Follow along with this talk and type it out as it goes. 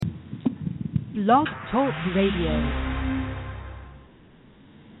Blog Talk Radio.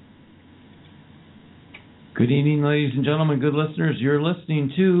 Good evening, ladies and gentlemen, good listeners. You're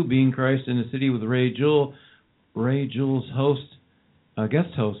listening to Being Christ in the City with Ray Jewell. Ray Jewell's guest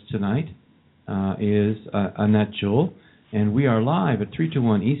host tonight is Annette Jewell, and we are live at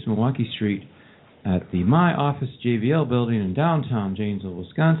 321 East Milwaukee Street at the My Office JVL building in downtown Janesville,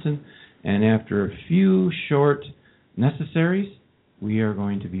 Wisconsin. And after a few short necessaries, we are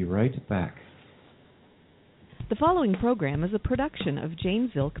going to be right back. The following program is a production of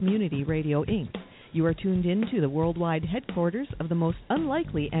Janesville Community Radio, Inc. You are tuned in to the worldwide headquarters of the most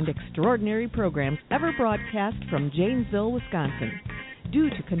unlikely and extraordinary programs ever broadcast from Janesville, Wisconsin. Due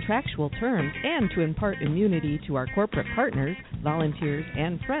to contractual terms and to impart immunity to our corporate partners, volunteers,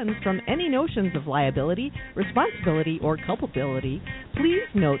 and friends from any notions of liability, responsibility, or culpability, please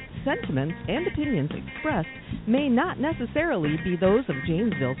note sentiments and opinions expressed may not necessarily be those of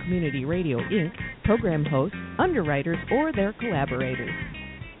Janesville Community Radio, Inc., program hosts, underwriters, or their collaborators.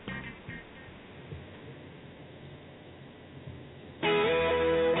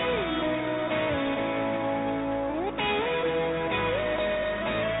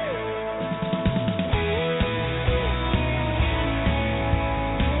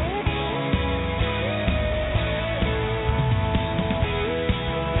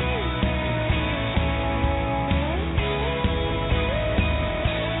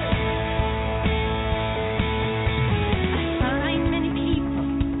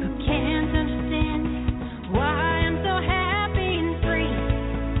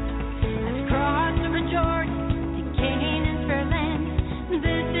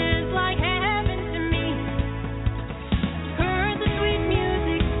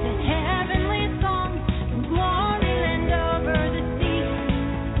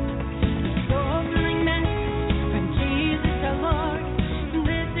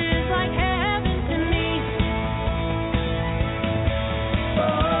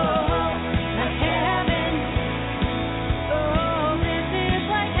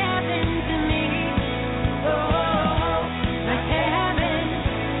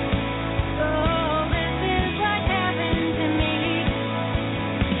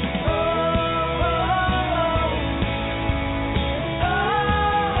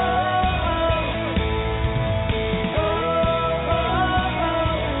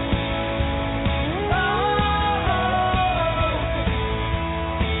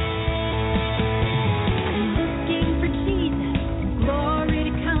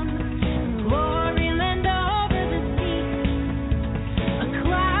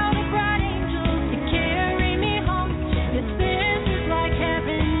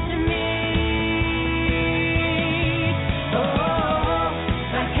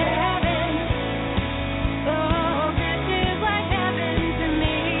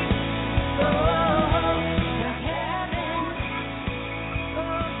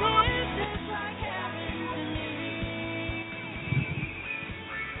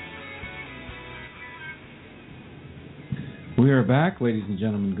 We are back, ladies and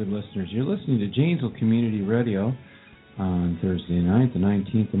gentlemen, good listeners. You're listening to Janesville Community Radio on Thursday night, the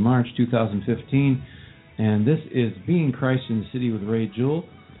 19th of March, 2015. And this is Being Christ in the City with Ray Jewell.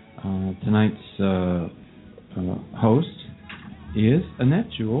 Tonight's host is Annette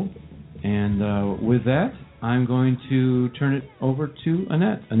Jewell. And with that, I'm going to turn it over to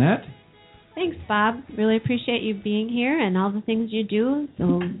Annette. Annette? Thanks, Bob. Really appreciate you being here and all the things you do.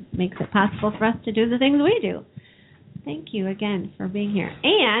 So makes it possible for us to do the things we do. Thank you again for being here.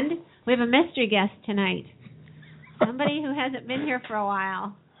 And we have a mystery guest tonight. Somebody who hasn't been here for a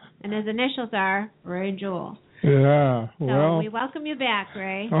while. And his initials are Ray Jewell. Yeah, so we welcome you back,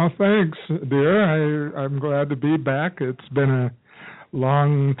 Ray. Oh, thanks, dear. I'm glad to be back. It's been a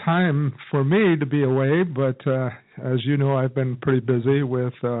long time for me to be away, but as you know, I've been pretty busy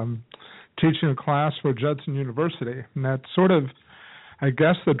with teaching a class for Judson University. And that's sort of, I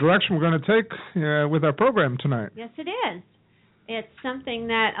guess, the direction we're going to take with our program tonight. Yes, it is. It's something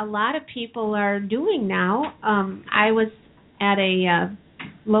that a lot of people are doing now. I was at a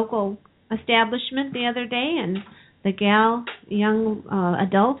local establishment the other day, and the young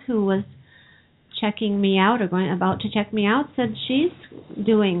adult who was checking me out or about to check me out said she's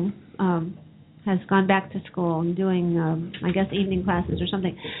doing, has gone back to school and doing, I guess, evening classes or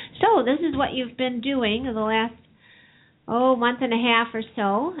something. So this is what you've been doing the last month and a half or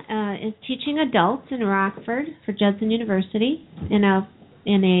so, is teaching adults in Rockford for Judson University in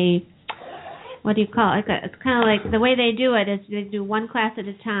a what do you call it? It's kind of like the way they do it is they do one class at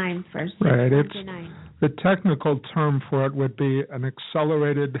a time for 6 months or 9. The technical term for it would be an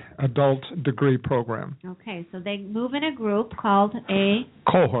accelerated adult degree program. Okay, so they move in a group called a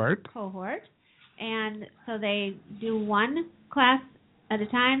cohort. And so they do one class at a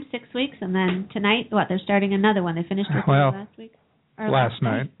time, 6 weeks, and then tonight, they're starting another one. They finished with last week? Or last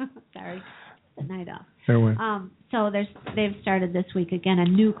night. Sorry, the night off. So they've started this week again, a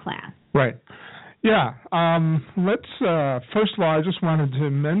new class. Right. Yeah. Let's first of all, I just wanted to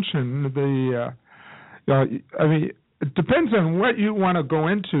mention it depends on what you want to go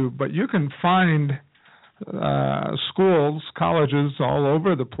into, but you can find schools, colleges all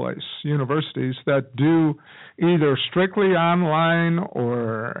over the place, universities that do either strictly online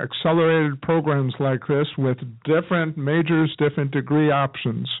or accelerated programs like this with different majors, different degree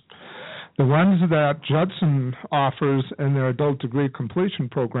options. The ones that Judson offers in their adult degree completion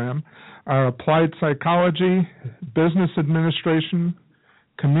program are applied psychology, business administration,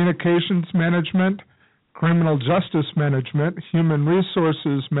 communications management, criminal justice management, human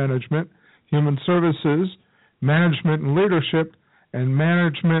resources management, human services, management and leadership, and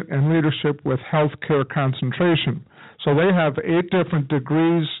management and leadership with healthcare concentration. So they have 8 different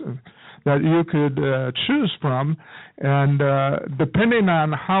degrees that you could choose from, and depending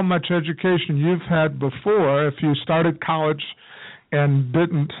on how much education you've had before, if you started college and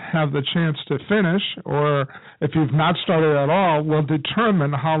didn't have the chance to finish, or if you've not started at all, will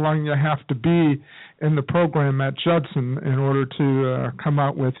determine how long you have to be in the program at Judson in order to come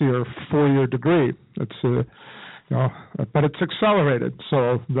out with your 4-year degree. It's but it's accelerated,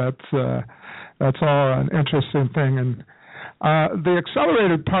 so that's all an interesting thing. And the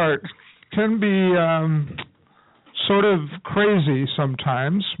accelerated part can be sort of crazy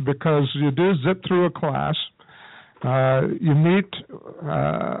sometimes because you do zip through a class. You meet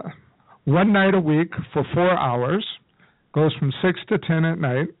one night a week for 4 hours, goes from 6 to 10 at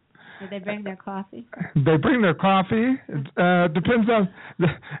night. Do they bring their coffee? They bring their coffee. Depends on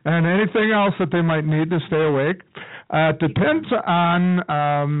and anything else that they might need to stay awake. Depends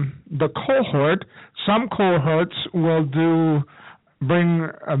on the cohort. Some cohorts will bring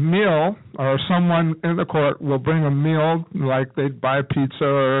a meal, or someone in the cohort will bring a meal, like they'd buy pizza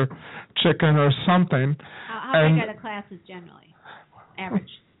or chicken or something. How big are the classes generally? Average?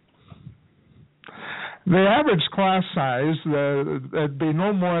 The average class size, it'd be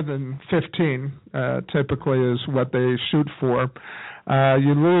no more than 15, typically is what they shoot for.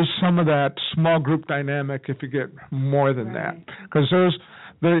 You lose some of that small group dynamic if you get more than that. Because there's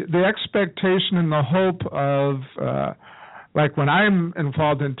the expectation and the hope of, like when I'm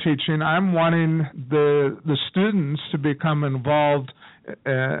involved in teaching, I'm wanting the students to become involved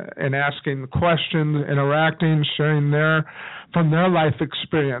in asking questions, interacting, sharing from their life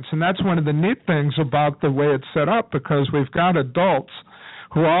experience. And that's one of the neat things about the way it's set up, because we've got adults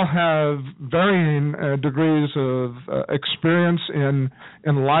who all have varying degrees of experience in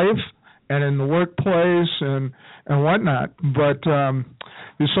life and in the workplace and whatnot. But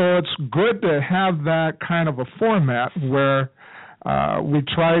so it's good to have that kind of a format where we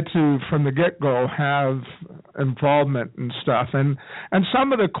try to, from the get-go, have involvement and stuff. And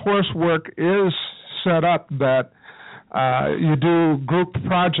some of the coursework is set up that you do group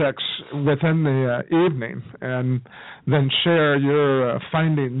projects within the evening and then share your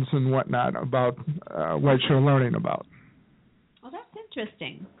findings and whatnot about what you're learning about. Well, that's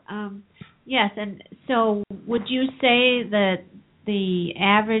interesting. Yes, and so would you say that the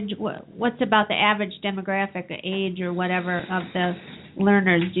average, what's about the average demographic, age or whatever of the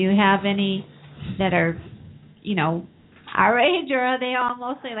learners? Do you have any that are, our age, or are they all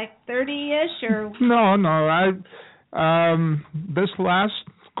mostly like 30-ish? Or No. This last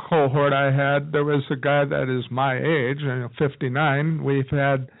cohort I had, there was a guy that is my age, 59. We've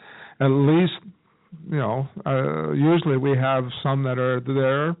had at least, usually we have some that are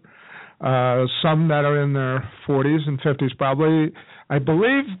there. Some that are in their 40s and 50s probably. I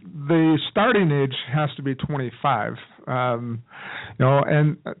believe the starting age has to be 25. And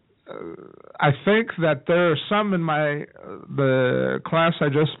I think that there are some in the class I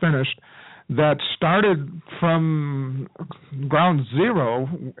just finished that started from ground zero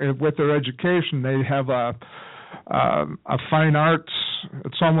with their education. They have a fine arts.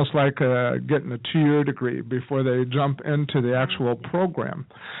 It's almost like getting a 2-year degree before they jump into the actual program,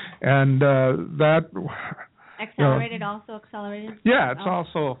 and that accelerated. Also accelerated. Yeah, it's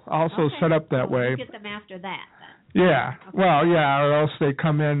also okay. Set up that way. You get them after that, then. Yeah. Okay. Well, yeah, or else they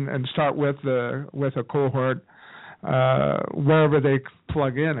come in and start with a cohort wherever they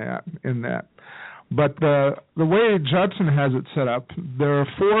plug in that. But the way Judson has it set up, there are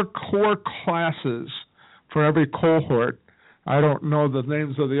 4 core classes for every cohort. I don't know the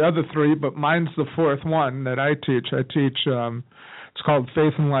names of the other 3, but mine's the 4th one that I teach. It's called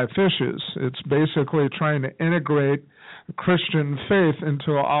Faith and Life Issues. It's basically trying to integrate Christian faith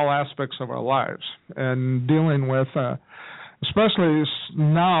into all aspects of our lives, and dealing with, especially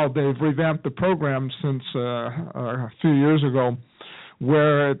now they've revamped the program since a few years ago,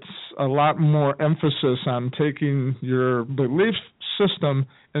 where it's a lot more emphasis on taking your belief system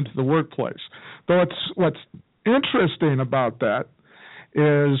into the workplace. Though what's interesting about that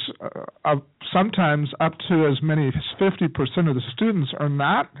is sometimes up to as many as 50% of the students are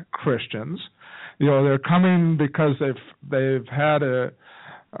not Christians. They're coming because they've had a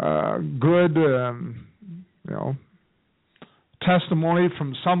good testimony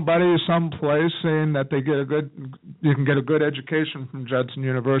from somebody someplace saying that you can get a good education from Judson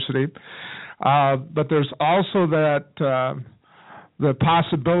University. But there's also that the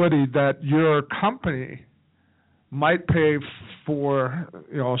possibility that your company might pay for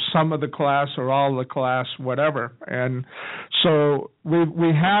some of the class or all of the class, whatever. And so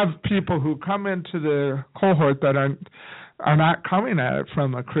we have people who come into the cohort that are not coming at it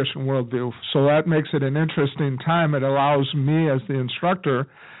from a Christian worldview. So that makes it an interesting time. It allows me as the instructor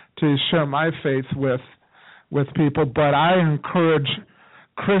to share my faith with people, but I encourage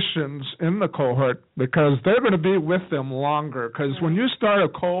Christians in the cohort because they're going to be with them longer. Because when you start a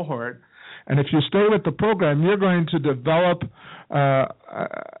cohort, and if you stay with the program, you're going to develop a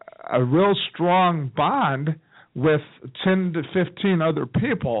real strong bond with 10 to 15 other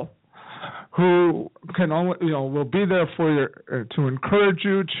people who can only, will be there for you to encourage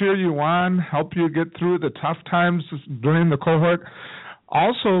you, cheer you on, help you get through the tough times during the cohort.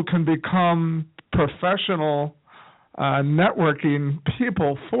 Also can become professional networking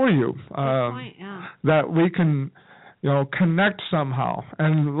people for you that we can connect somehow.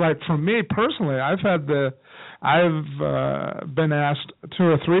 And like for me personally, I've been asked 2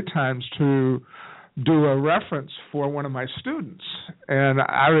 or 3 times to do a reference for one of my students, and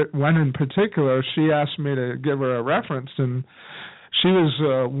one in particular, she asked me to give her a reference, and she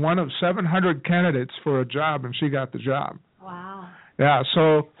was one of 700 candidates for a job, and she got the job. Wow. Yeah.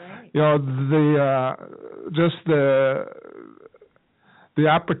 So the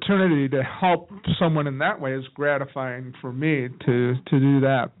opportunity to help someone in that way is gratifying for me to do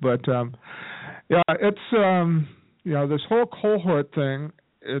that. But it's this whole cohort thing.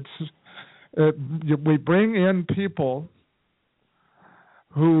 We bring in people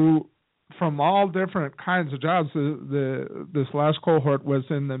who from all different kinds of jobs. This last cohort was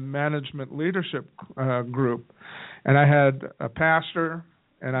in the management leadership group, and I had a pastor,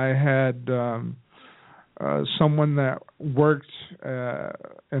 and I had someone that worked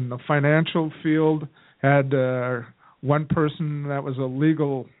in the financial field, had one person that was a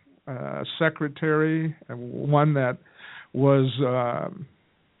legal secretary, and one that was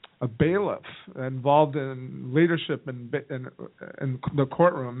a bailiff involved in leadership in the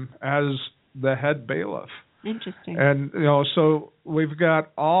courtroom as the head bailiff. Interesting. And so we've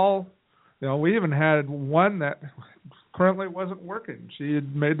got all. We even had one that currently wasn't working. She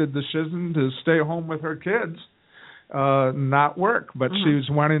had made the decision to stay home with her kids, not work, but she was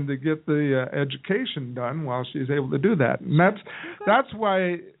wanting to get the education done while she's able to do that. And that's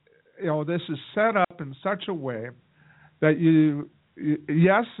why this is set up in such a way that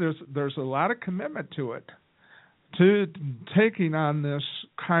yes, there's a lot of commitment to it, to taking on this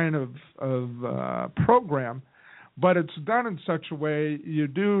kind of program, but it's done in such a way you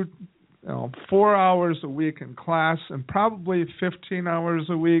do 4 hours a week in class and probably 15 hours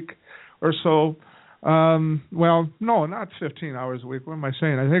a week or so. Well, no, not 15 hours a week. What am I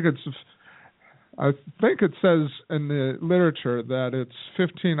saying? I think it says in the literature that it's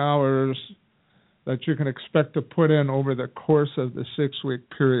 15 hours that you can expect to put in over the course of the 6-week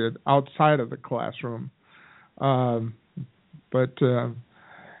period outside of the classroom. And one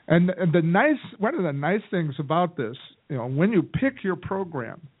of the nice things about this, when you pick your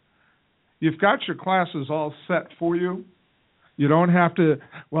program, you've got your classes all set for you. You don't have to,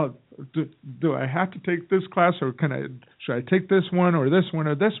 do I have to take this class, or should I take this one or this one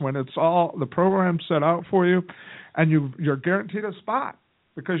or this one? It's all the program set out for you, and you're guaranteed a spot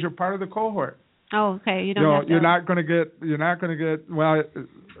because you're part of the cohort. Oh, okay. You don't have to. You're not going to get. Well,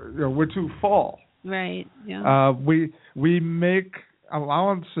 we're too full. Right. Yeah. We make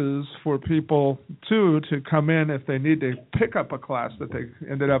allowances for people too to come in if they need to pick up a class that they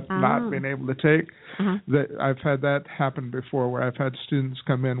ended up not being able to take. I've had that happen before, where I've had students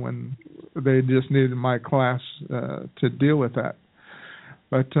come in when they just needed my class to deal with that.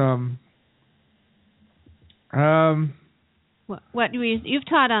 But you've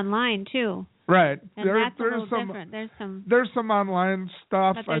taught online too. Right. And that's a little different. There's some online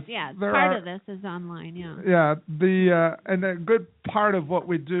stuff. But part of this is online, yeah. Yeah. And a good part of what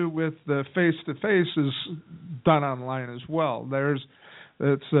we do with the face-to-face is done online as well.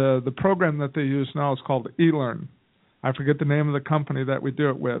 The program that they use now is called eLearn. I forget the name of the company that we do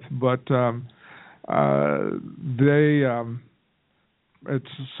it with, but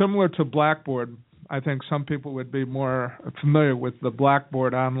it's similar to Blackboard. I think some people would be more familiar with the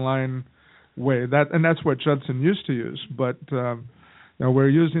Blackboard online way. That's what Judson used to use. But we're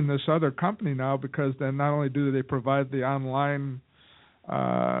using this other company now because then not only do they provide the online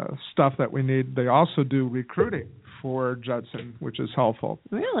stuff that we need, they also do recruiting for Judson, which is helpful.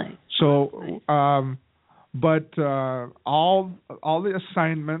 Really? So, but all the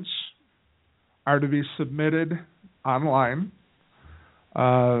assignments are to be submitted online.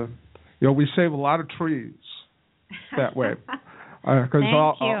 We save a lot of trees that way because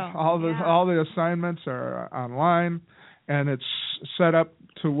all the assignments are online, and it's set up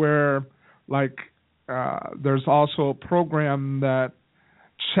to where there's also a program that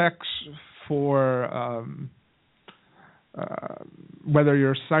checks for whether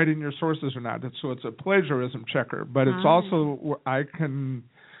you're citing your sources or not. So it's a plagiarism checker, but it's also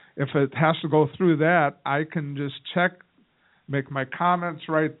if it has to go through that, I can just check, make my comments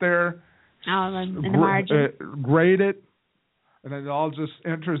right there, in the margin, grade it, and it all just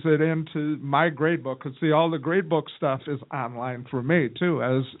enters it into my grade book. Because all the grade book stuff is online for me too,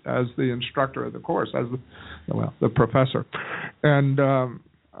 as the instructor of the course, as the professor, and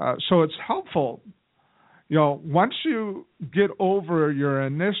so it's helpful. Once you get over your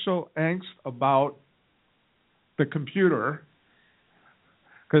initial angst about the computer,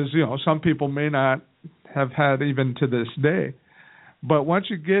 because some people may not have had even to this day, but once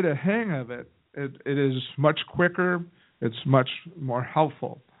you get a hang of it, it is much quicker. It's much more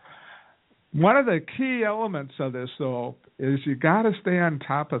helpful. One of the key elements of this, though, is you got to stay on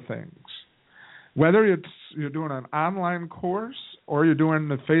top of things. Whether you're doing an online course or you're doing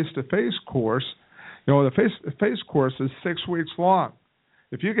the face-to-face course, the face-to-face course is 6 weeks long.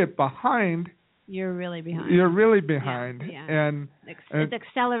 If you get behind, you're really behind. Yeah. And it's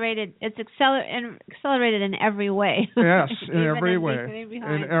accelerated. It's accelerated in every way. Yes, in every way.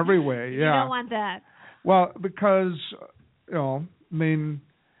 In every way, yeah. You don't want that. Well, because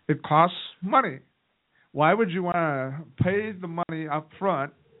it costs money. Why would you want to pay the money up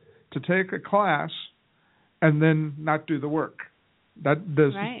front to take a class and then not do the work? It's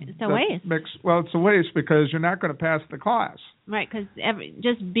a waste. It's a waste because you're not going to pass the class. Right, because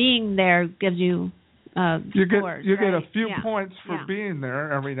just being there gives you you get a few points for being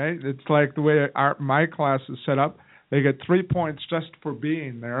there every night. It's like the way my class is set up. They get 3 points just for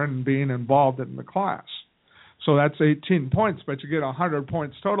being there and being involved in the class. So that's 18 points, but you get 100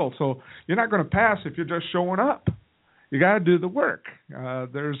 points total. So you're not going to pass if you're just showing up. You got to do the work.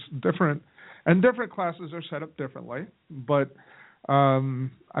 There's different classes are set up differently, but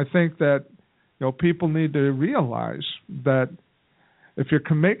I think that people need to realize that if you're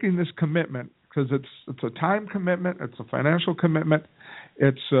making this commitment, because it's a time commitment, it's a financial commitment,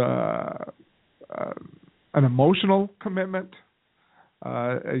 it's an emotional commitment.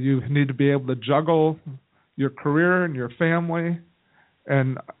 You need to be able to juggle your career and your family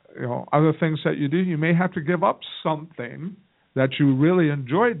and other things that you do. You may have to give up something that you really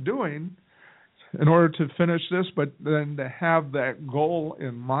enjoyed doing in order to finish this, but then to have that goal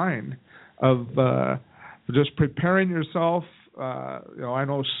in mind of just preparing yourself. I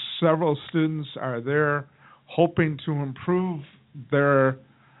know several students are there hoping to improve their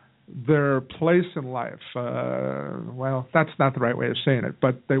place in life. That's not the right way of saying it,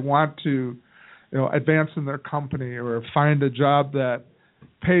 but they want to, advance in their company or find a job that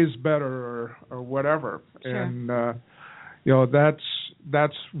pays better or whatever. Sure. And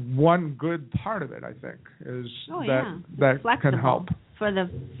that's one good part of it, I think, is that can help for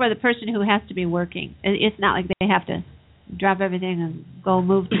the person who has to be working. It's not like they have to drop everything and go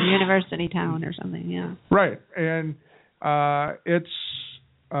move to the university town or something. Yeah. Right, and it's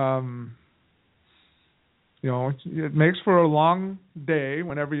it makes for a long day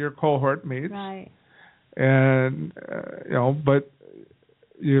whenever your cohort meets. Right. And but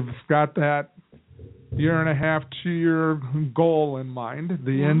you've got that 1.5 to 2 year goal in mind.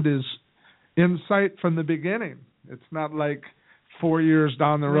 The end is in sight from the beginning. It's not like 4 years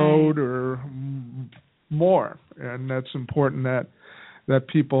down the road or more. And that's important that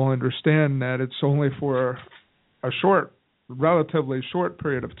people understand that it's only for a relatively short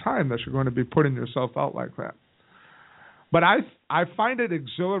period of time that you're going to be putting yourself out like that. But I find it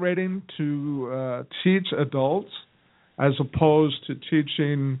exhilarating to teach adults as opposed to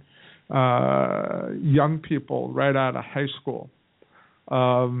teaching young people right out of high school.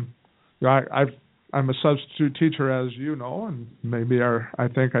 I'm a substitute teacher, as you know, and maybe I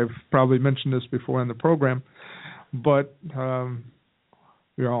think I've probably mentioned this before in the program, but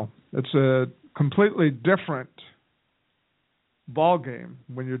it's a completely different ball game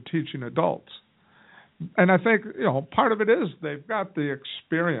when you're teaching adults. And I think part of it is they've got the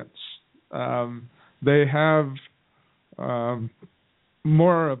experience. They have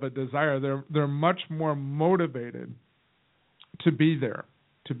more of a desire. They're much more motivated to be there,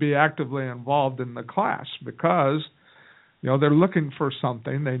 to be actively involved in the class, because they're looking for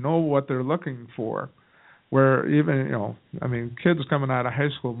something. They know what they're looking for. Where even kids coming out of high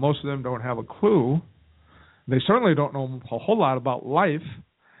school, most of them don't have a clue. They certainly don't know a whole lot about life,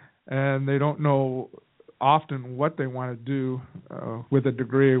 and they don't know often what they want to do with a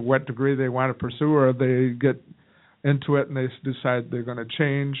degree, what degree they want to pursue, or they get into it and they decide they're going to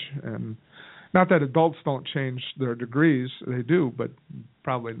change. And not that adults don't change their degrees, they do, but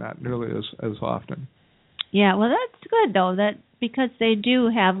probably not nearly as often. Yeah, well, that's good though, that because they do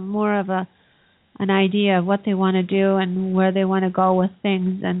have more of an idea of what they want to do and where they want to go with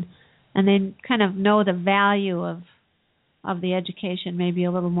things, and they kind of know the value of the education maybe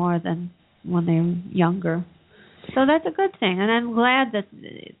a little more than when they're younger. So that's a good thing, and I'm glad that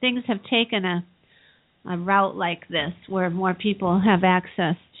things have taken a route like this where more people have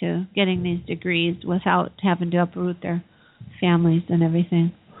access to getting these degrees without having to uproot their families and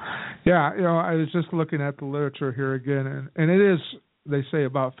everything. Yeah, I was just looking at the literature here again, and it is, they say,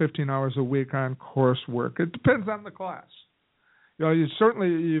 about 15 hours a week on coursework. It depends on the class. You're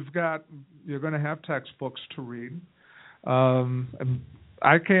going to have textbooks to read. And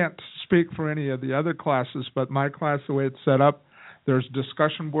I can't speak for any of the other classes, but my class, the way it's set up, there's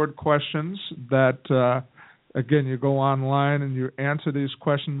discussion board questions that, again, you go online and you answer these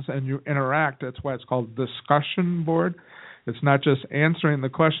questions and you interact. That's why it's called discussion board. It's not just answering the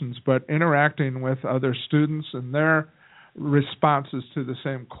questions, but interacting with other students and their responses to the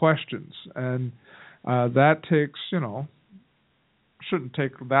same questions. And that takes, shouldn't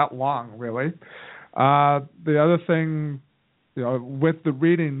take that long, really. The other thing, with the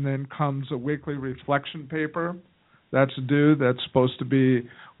reading then comes a weekly reflection paper that's due. That's supposed to be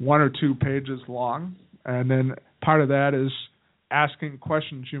 1 or 2 pages long. And then part of that is asking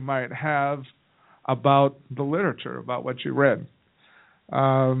questions you might have about the literature, about what you read.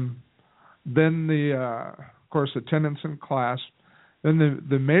 Then of course, attendance in class. Then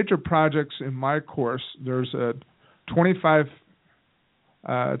the major projects in my course, there's a 25,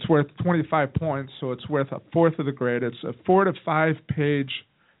 it's worth 25 points, so it's worth a fourth of the grade. It's a 4 to 5 page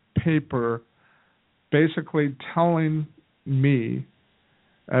paper basically telling me,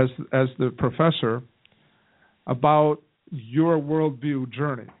 as the professor, about your worldview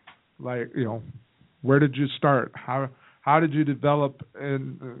journey. Like, where did you start? How did you develop,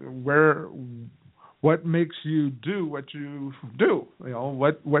 and what makes you do what you do?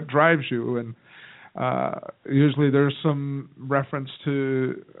 What drives you? And usually there's some reference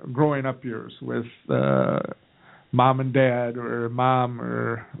to growing up years with mom and dad, or mom,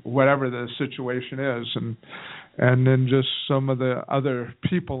 or whatever the situation is, and then just some of the other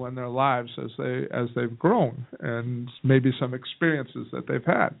people in their lives as they've grown, and maybe some experiences that they've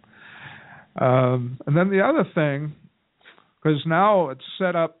had. And then the other thing, because now it's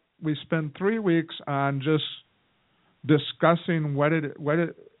set up, we spend 3 weeks on just discussing what it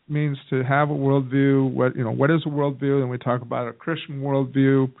means to have a worldview. What is a worldview? And we talk about a Christian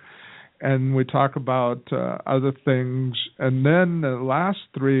worldview, and we talk about other things. And then the last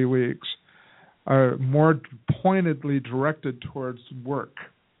 3 weeks are more pointedly directed towards work.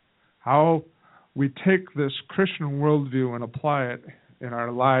 How we take this Christian worldview and apply it in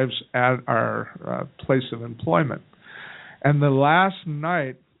our lives at our place of employment. And the last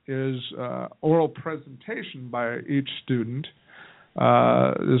night is oral presentation by each student.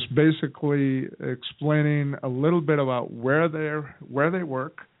 Is basically explaining a little bit about where they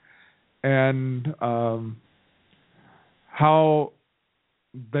work, and how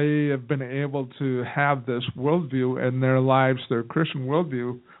they have been able to have this worldview in their lives, their Christian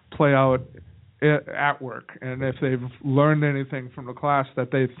worldview, play out at work, and if they've learned anything from the class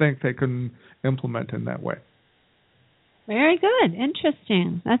that they think they can implement in that way. Very good.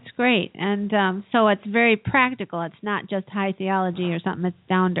 Interesting. That's great. And so it's very practical. It's not just high theology or something. It's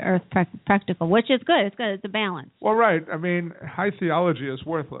down-to-earth practical, which is good. It's good. It's a balance. Well, right. I mean, high theology is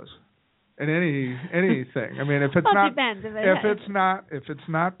worthless in anything. I mean, if it's well, not, depends. if it's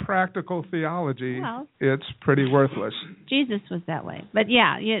not practical theology, it's pretty worthless. Jesus was that way. But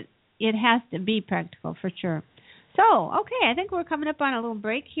yeah, it has to be practical for sure. So, okay, I think we're coming up on a little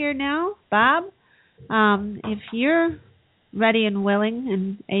break here now. Bob, if you're ready and willing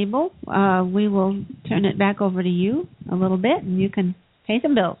and able, we will turn it back over to you a little bit, and you can pay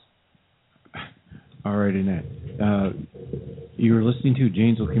some bills. All right, Annette. You're listening to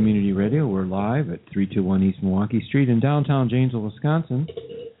Janesville Community Radio. We're live at 321 East Milwaukee Street in downtown Janesville, Wisconsin,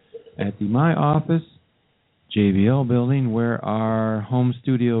 at the My Office JBL building, where our home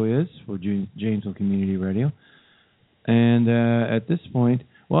studio is for Janesville Community Radio. And at this point,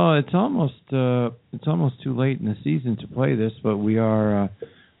 well, it's almost too late in the season to play this, but we are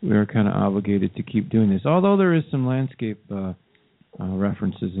kind of obligated to keep doing this. Although there is some landscape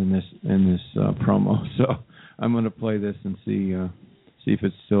references in this promo, so I'm going to play this and see if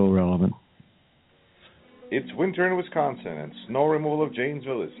it's still relevant. It's winter in Wisconsin, and Snow Removal of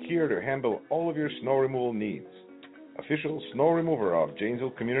Janesville is here to handle all of your snow removal needs. Official snow remover of Janesville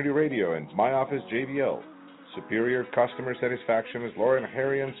Community Radio and My Office JBL. Superior customer satisfaction is Lauren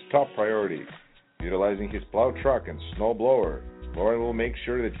Harrian's top priority. Utilizing his plow truck and snow blower, Lauren will make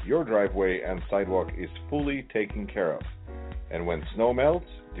sure that your driveway and sidewalk is fully taken care of. And when snow melts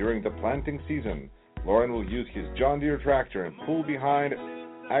during the planting season, Lauren will use his John Deere tractor and pull behind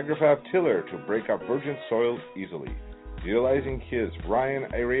Agrifab tiller to break up virgin soil easily. Utilizing his Ryan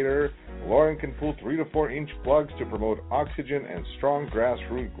aerator, Lauren can pull 3 to 4 inch plugs to promote oxygen and strong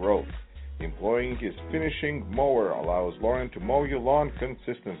grassroot growth. Employing his finishing mower allows Lauren to mow your lawn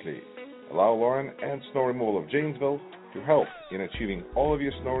consistently. Allow Lauren and Snow Removal of Janesville to help in achieving all of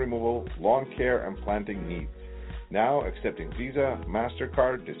your snow removal, lawn care, and planting needs. Now accepting Visa,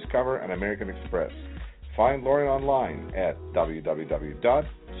 MasterCard, Discover, and American Express. Find Lauren online at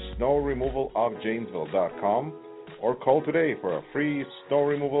www.snowremovalofjanesville.com or call today for a free snow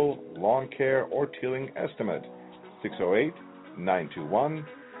removal, lawn care, or tilling estimate. 608-921-5756.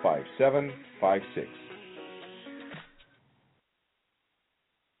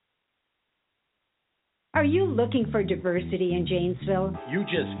 Are you looking for diversity in Janesville? You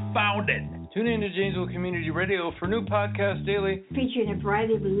just found it. Tune in to Janesville Community Radio for new podcasts daily, Featuring a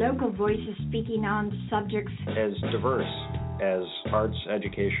variety of local voices speaking on subjects as diverse as arts,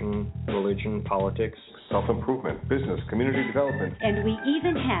 education, religion, politics, Self-improvement, business, community development. and we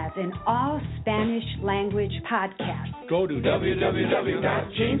even have an all-Spanish language podcast. Go to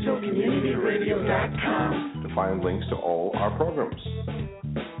www.janesvillecommunityradio.com To find links to all our programs.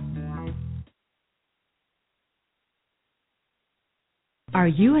 Are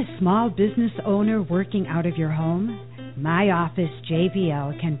you a small business owner working out of your home? My Office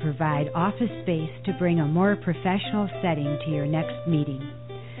JVL can provide office space to bring a more professional setting to your next meeting.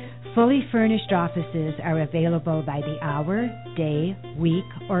 Fully furnished offices are available by the hour, day, week,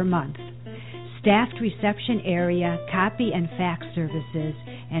 or month. Staffed reception area, copy and fax services,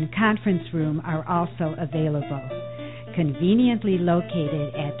 and conference room are also available. Conveniently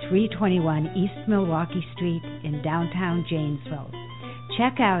located at 321 East Milwaukee Street in downtown Janesville.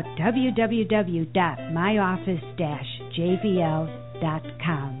 Check out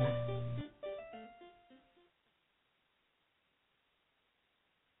www.myoffice-jvl.com.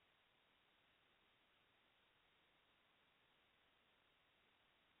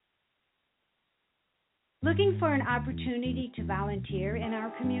 Looking for an opportunity to volunteer in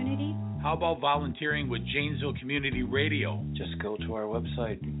our community? How about volunteering with Janesville Community Radio? just go to our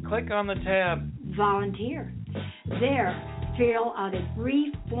website, click on the tab. Volunteer. There, fill out a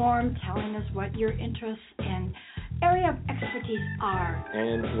brief form telling us what your interests and area of expertise are.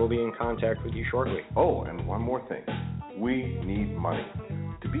 and we'll be in contact with you shortly. Oh, and one more thing. We need money.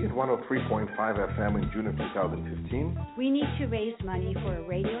 To be at 103.5 FM in June of 2015, We need to raise money for a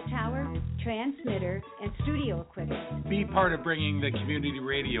radio tower, transmitter, and studio equipment. Be part of bringing the community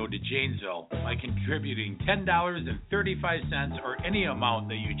radio to Janesville by contributing $10.35 or any amount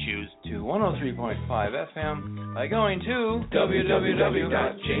that you choose To 103.5 FM by going to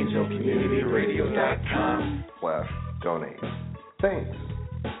www.janesvillecommunityradio.com/donate. Thanks.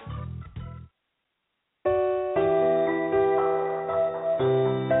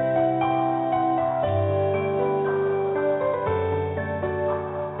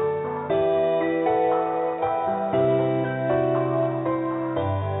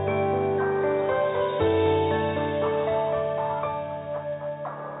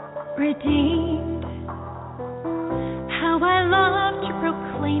 Redeemed, how I love to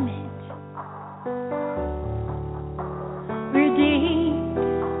proclaim it. Redeemed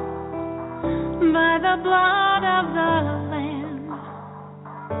by the blood of the Lamb.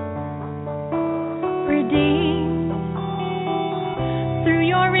 Redeemed through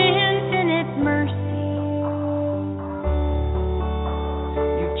your infinite mercy.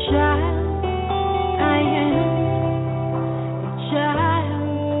 Your child I am.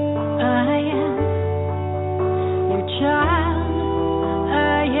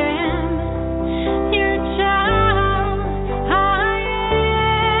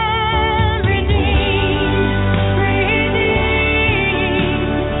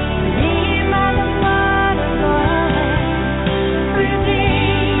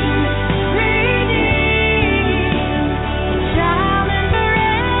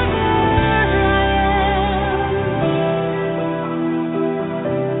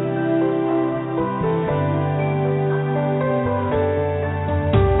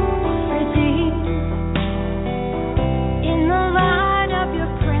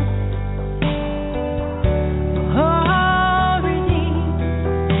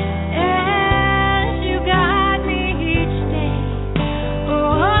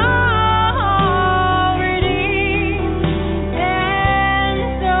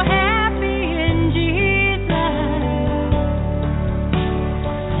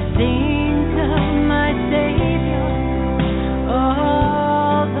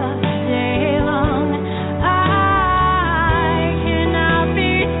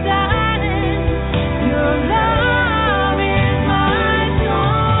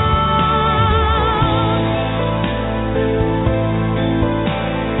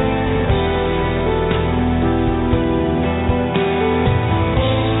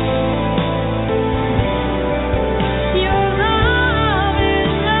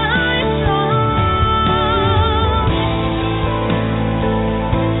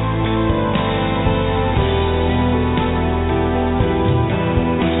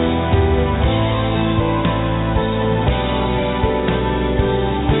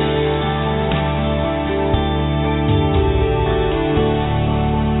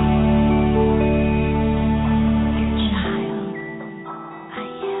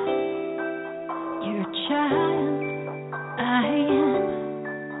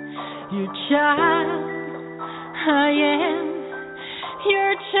 child. I am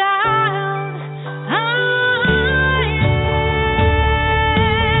your child. I am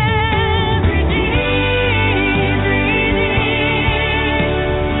redeemed,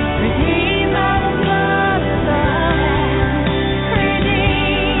 redeemed by the blood of the Lamb.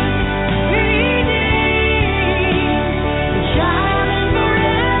 Redeemed, child, and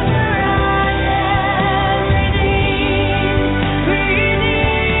forever I am redeemed, redeemed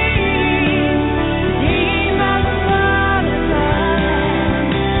by the blood of the Lamb.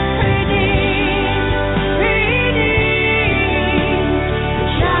 Redeemed,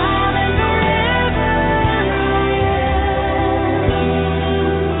 child, and forever child, and forever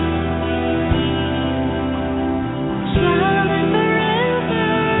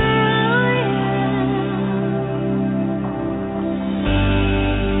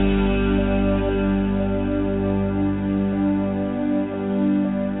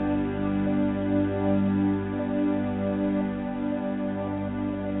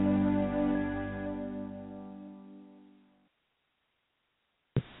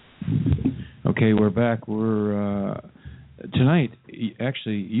Okay, we're back. We're tonight.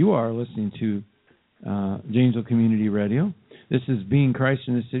 Actually, you are listening to Janesville Community Radio. This is Being Christ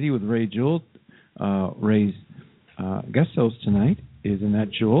in the City with Ray Jewell. Ray's guest host tonight is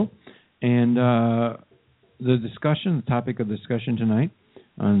Annette Jewell, and the topic of discussion tonight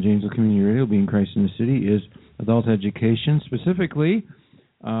on Janesville Community Radio, Being Christ in the City, is adult education. Specifically,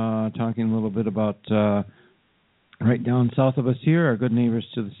 talking a little bit about. Right down south of us here, our good neighbors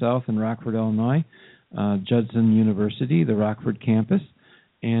to the south in Rockford, Illinois, Judson University, the Rockford campus.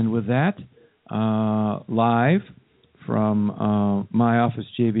 And with that, live from my office,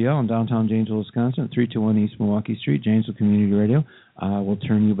 JBL, in downtown Janesville, Wisconsin, 321 East Milwaukee Street, Janesville Community Radio, we'll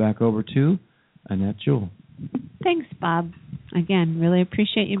turn you back over to Annette Jewell. Thanks, Bob. Again, really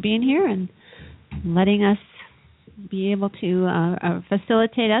appreciate you being here and letting us be able to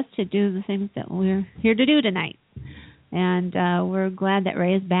facilitate us to do the things that we're here to do tonight. And we're glad that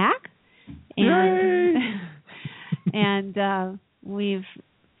Ray is back, and and we've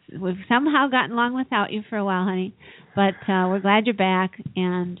somehow gotten along without you for a while, honey. But we're glad you're back.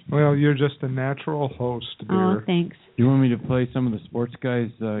 And well, you're just a natural host, dear. Oh, thanks. You want me to play some of the sports guys?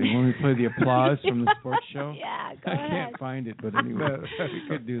 You want me to play the applause from the sports show? Yeah, go ahead. I can't find it, but anyway, we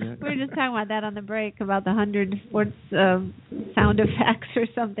could do that. We were just talking about that on the break, about the 100 sports sound effects or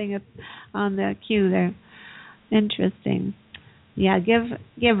something on the cue there. Interesting. Yeah,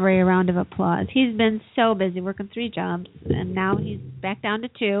 give Ray a round of applause. He's been so busy working 3 jobs, and now he's back down to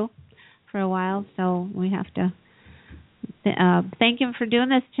 2 for a while, so we have to thank him for doing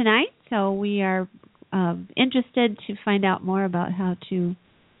this tonight. So we are interested to find out more about how to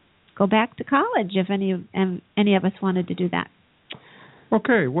go back to college, if any of us wanted to do that.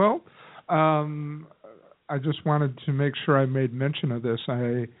 Okay, well, I just wanted to make sure I made mention of this.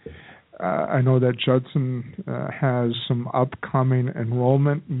 I know that Judson has some upcoming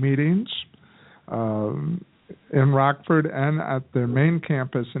enrollment meetings in Rockford and at their main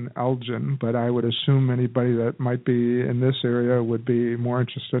campus in Elgin, but I would assume anybody that might be in this area would be more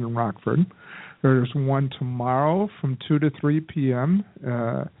interested in Rockford. There's one tomorrow from 2 to 3 p.m.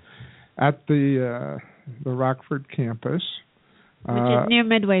 At the Rockford campus. Which is near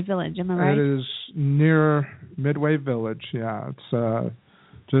Midway Village, am I right? It is near Midway Village, yeah. It's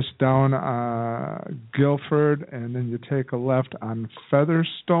just down Guilford, and then you take a left on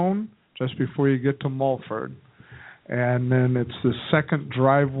Featherstone just before you get to Mulford. And then it's the second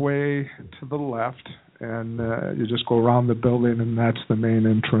driveway to the left, and you just go around the building, and that's the main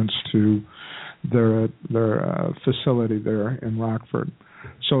entrance to their facility there in Rockford.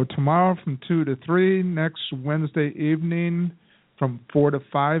 So tomorrow from 2 to 3, next Wednesday evening from 4 to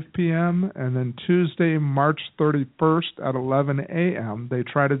 5 p.m., and then Tuesday, March 31st at 11 a.m. They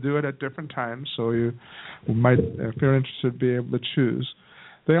try to do it at different times, so you might, if you're interested, be able to choose.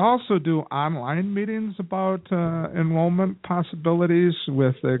 They also do online meetings about enrollment possibilities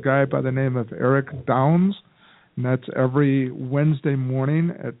with a guy by the name of Eric Downs, and that's every Wednesday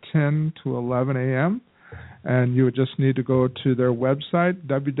morning at 10 to 11 a.m., and you would just need to go to their website,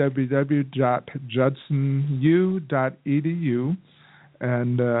 www.judsonu.edu,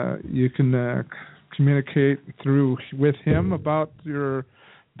 and you can communicate with him about your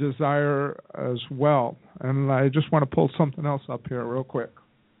desire as well. And I just want to pull something else up here real quick.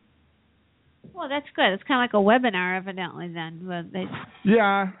 Well, that's good. It's kind of like a webinar, evidently, then.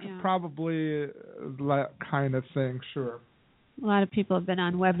 Yeah, probably that kind of thing, sure. A lot of people have been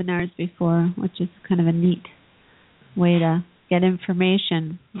on webinars before, which is kind of a neat way to get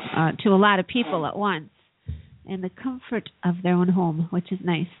information to a lot of people at once in the comfort of their own home, which is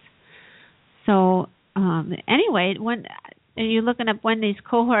nice. So anyway, when are you looking up when these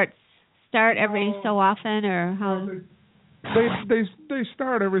cohorts start? Every so often, or how? They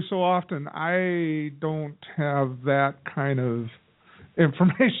start every so often. I don't have that kind of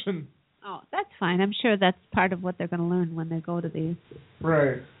information. Oh, that's fine. I'm sure that's part of what they're going to learn when they go to these.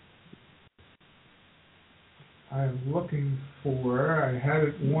 Right. I'm looking for. I had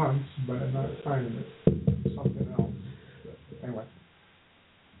it once, but I'm not finding it. Something else. But anyway.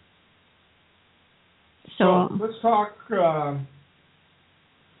 So let's talk. I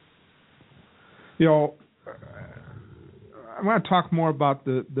want to talk more about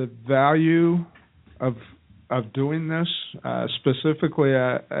the value of doing this, specifically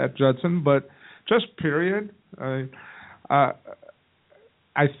at Judson, but just period. I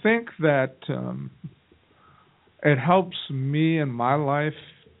think that it helps me in my life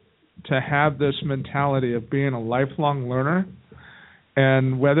to have this mentality of being a lifelong learner,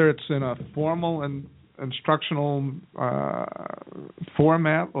 and whether it's in a formal and instructional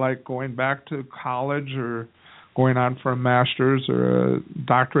format, like going back to college or going on for a master's or a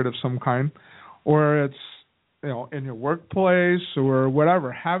doctorate of some kind, or it's in your workplace or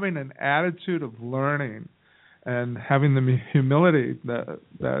whatever, having an attitude of learning and having the humility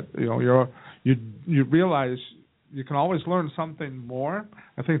that you realize you can always learn something more.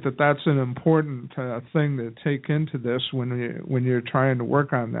 I think that that's an important thing to take into this when you're trying to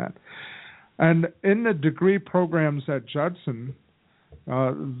work on that. And in the degree programs at Judson,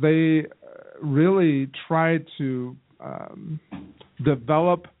 they really try to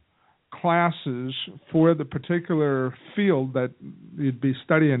develop classes for the particular field that you'd be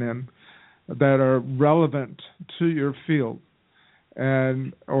studying in that are relevant to your field.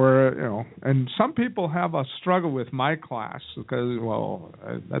 And some people have a struggle with my class because,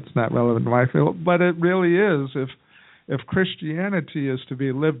 that's not relevant to my field, but it really is if Christianity is to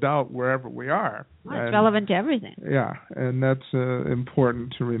be lived out wherever we are. Well, it's relevant to everything. Yeah, and that's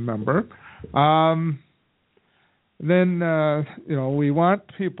important to remember. Then, we want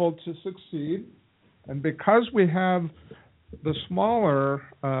people to succeed, and because we have the smaller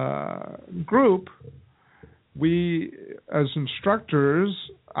group, we, as instructors,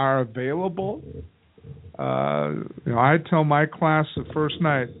 are available. I tell my class the first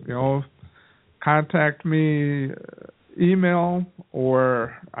night, contact me, email,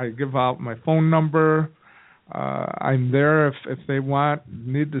 or I give out my phone number. I'm there if they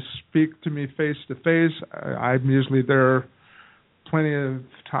need to speak to me face to face. I'm usually there plenty of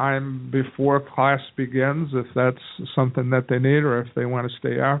time before class begins if that's something that they need, or if they want to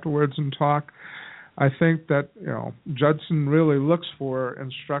stay afterwards and talk. I think that Judson really looks for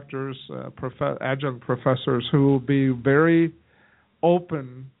instructors, adjunct professors who will be very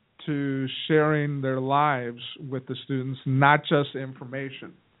open to sharing their lives with the students, not just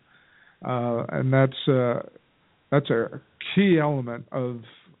information. And that's a key element of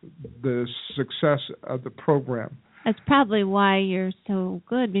the success of the program. That's probably why you're so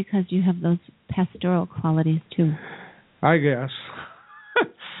good, because you have those pastoral qualities too. I guess.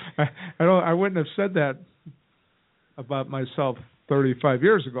 I wouldn't have said that about myself 35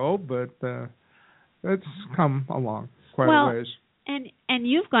 years ago, but it's come along quite a ways. And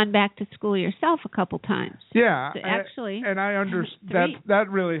you've gone back to school yourself a couple times. Yeah, actually. And I understand that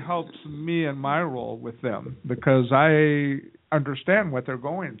really helps me in my role with them, because I understand what they're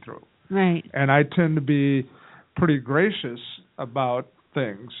going through. Right. And I tend to be pretty gracious about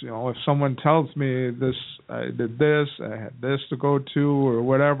things. If someone tells me this, I did this, I had this to go to, or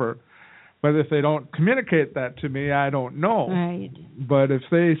whatever. But if they don't communicate that to me, I don't know. Right. But if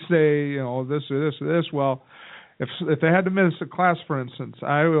they say, this or this or this, well, if they had to miss a class, for instance,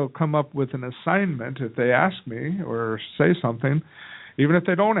 I will come up with an assignment if they ask me or say something. Even if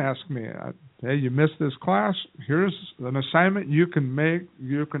they don't ask me, hey, you missed this class, here's an assignment you can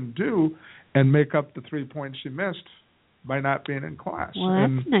do and make up the 3 points you missed by not being in class. Well,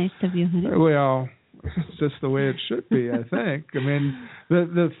 that's nice of you, honey. Well, it's just the way it should be, I think. I mean,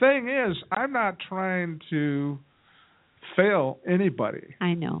 the thing is, I'm not trying to fail anybody.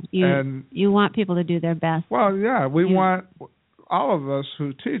 I know. You want people to do their best. Well, yeah, we want, all of us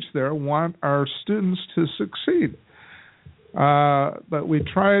who teach there want our students to succeed. But we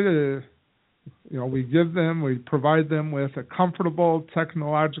try to, we provide them with a comfortable,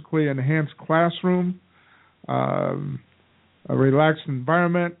 technologically enhanced classroom, a relaxed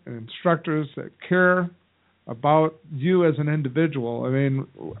environment, and instructors that care about you as an individual. I mean,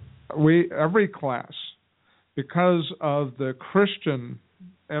 every class, because of the Christian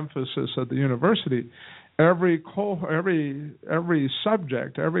emphasis of the university, every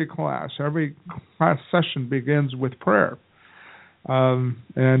subject, every class session begins with prayer.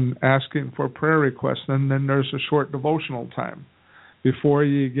 and asking for prayer requests. And then there's a short devotional time before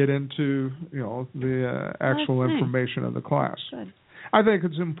you get into the actual information of the class. Good. I think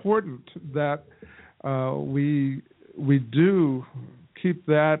it's important that we do keep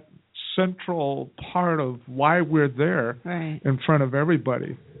that central part of why we're there in front of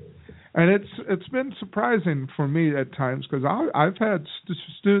everybody. And it's been surprising for me at times, because I've had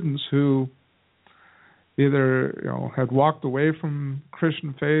students who either had walked away from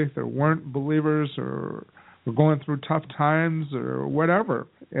Christian faith, or weren't believers, or were going through tough times or whatever,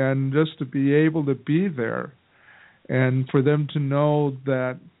 and just to be able to be there and for them to know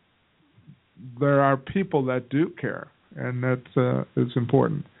that there are people that do care, and that's it's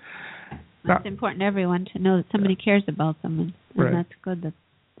important. It's important to everyone to know that somebody cares about them, and that's good. That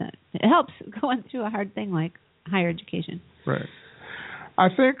it helps going through a hard thing like higher education. Right. I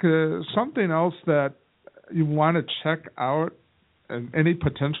think something else that you want to check out in any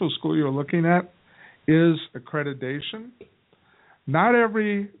potential school you're looking at is accreditation. Not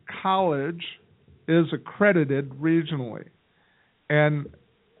every college is accredited regionally, and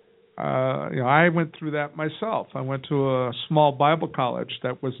I went through that myself. I went to a small Bible college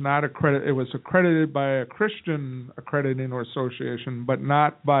that was not accredited. It was accredited by a Christian accrediting association, but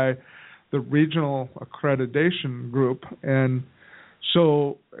not by the regional accreditation group. And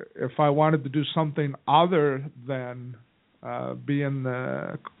so if I wanted to do something other than be in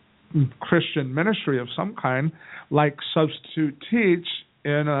the Christian ministry of some kind, like substitute teach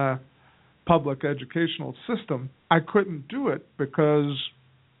in a public educational system, I couldn't do it because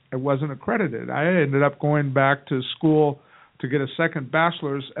it wasn't accredited. I ended up going back to school to get a second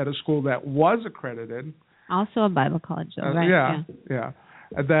bachelor's at a school that was accredited. Also a Bible college, though, right? Yeah.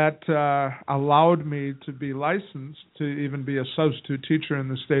 That allowed me to be licensed to even be a substitute teacher in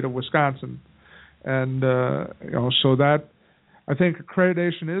the state of Wisconsin. And, so that, I think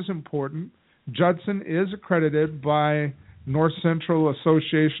accreditation is important. Judson is accredited by North Central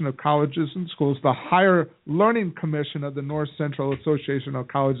Association of Colleges and Schools, the Higher Learning Commission of the North Central Association of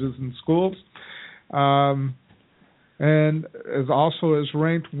Colleges and Schools, and is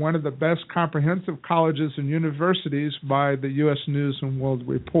ranked one of the best comprehensive colleges and universities by the U.S. News and World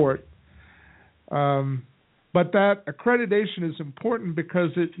Report. But that accreditation is important because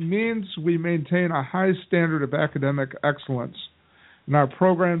it means we maintain a high standard of academic excellence, and our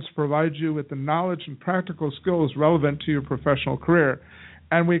programs provide you with the knowledge and practical skills relevant to your professional career.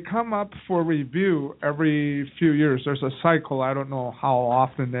 And we come up for review every few years. There's a cycle. I don't know how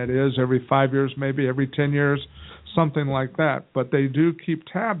often that is, every 5 years, maybe every 10 years, something like that. But they do keep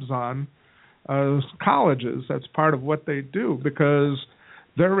tabs on colleges. That's part of what they do, because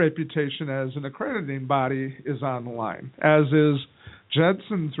their reputation as an accrediting body is on the line, as is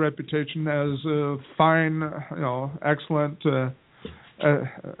Judson's reputation as a fine, excellent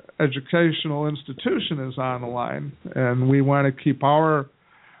educational institution is on the line, and we want to keep our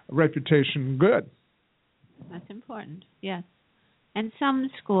reputation good. That's important, yes. And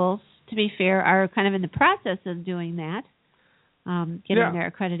some schools, to be fair, are kind of in the process of doing that, getting their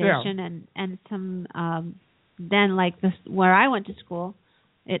accreditation, and some then, like this, where I went to school,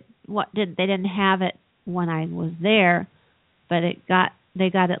 they didn't have it when I was there, but they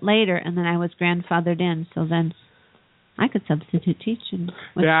got it later, and then I was grandfathered in, so then I could substitute teach.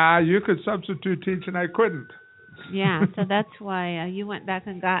 You could substitute teach, and I couldn't. Yeah, so that's why you went back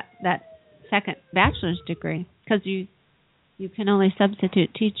and got that second bachelor's degree, because you can only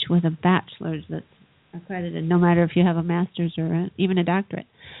substitute teach with a bachelor's that's accredited, no matter if you have a master's or even a doctorate.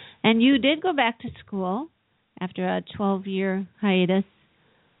 And you did go back to school after a 12-year hiatus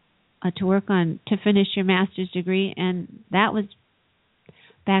to finish your master's degree, and that was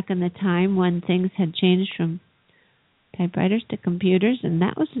back in the time when things had changed from typewriters to computers, and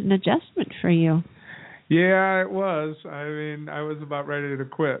that was an adjustment for you. Yeah, it was. I mean, I was about ready to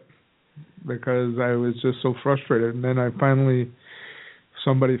quit because I was just so frustrated. And then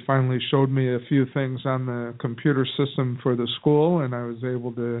somebody finally showed me a few things on the computer system for the school, and I was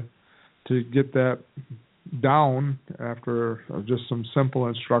able to get that down after just some simple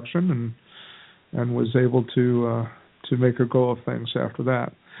instruction, and was able to make a go of things after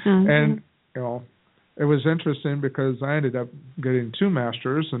that. Mm-hmm. And it was interesting because I ended up getting 2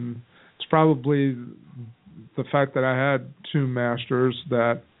 masters, and it's probably the fact that I had 2 masters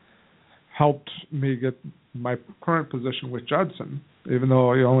that helped me get my current position with Judson, even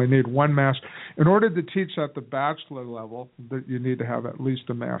though you only need 1 master. In order to teach at the bachelor level, you need to have at least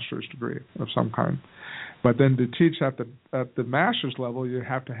a master's degree of some kind. But then to teach at the master's level, you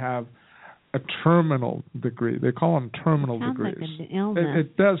have to have a terminal degree. They call them terminal degrees. Like an illness.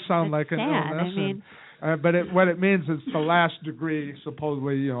 It does sound it's like an sad. illness. I mean, what it means is the last degree,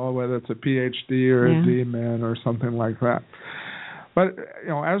 supposedly, whether it's a PhD or a D-Min or something like that. But,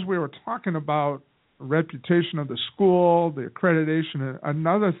 as we were talking about reputation of the school, the accreditation,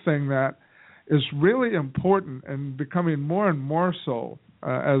 another thing that is really important and becoming more and more so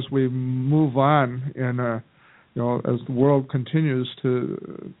as we move on and as the world continues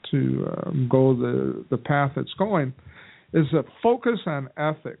to go the path it's going, is a focus on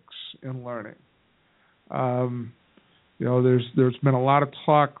ethics in learning. There's been a lot of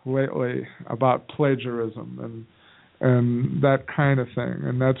talk lately about plagiarism and that kind of thing,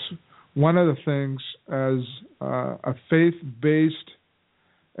 and that's one of the things as a faith-based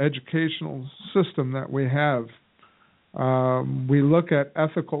educational system that we have. We look at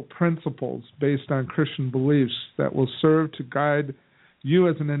ethical principles based on Christian beliefs that will serve to guide you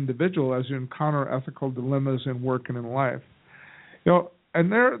as an individual as you encounter ethical dilemmas in work and in life.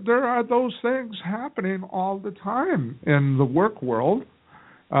 And there are those things happening all the time in the work world.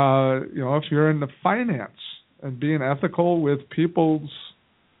 If you're in the finance and being ethical with people's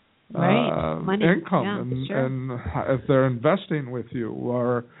income and if they're investing with you,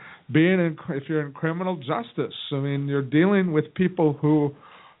 or if you're in criminal justice, you're dealing with people who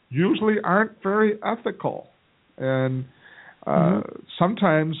usually aren't very ethical. And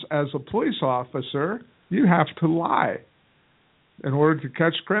sometimes as a police officer, you have to lie in order to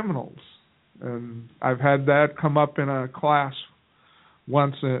catch criminals. And I've had that come up in a class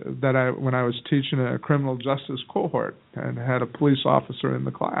once when I was teaching a criminal justice cohort and had a police officer in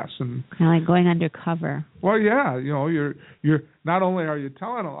the class. And kind of like going undercover. Well, yeah, you're not only are you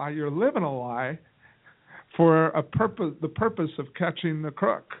telling a lie, you're living a lie for the purpose of catching the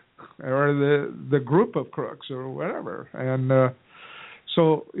crook or the group of crooks or whatever. And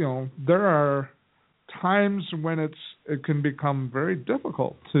so there are times when it can become very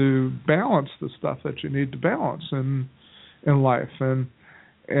difficult to balance the stuff that you need to balance in life, and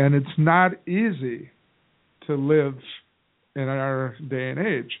it's not easy to live in our day and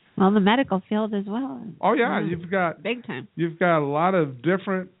age. Well, the medical field as well. Oh yeah, you've got big time. You've got a lot of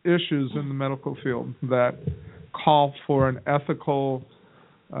different issues in the medical field that call for an ethical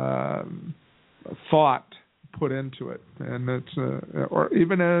thought put into it, and it's or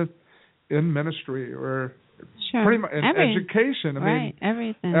even in ministry or pretty much in education.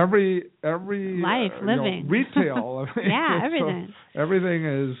 Everything. Every life, living, retail. Everything. So everything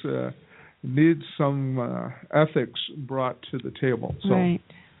is needs some ethics brought to the table. So. Right.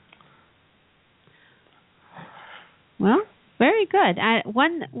 Well, very good.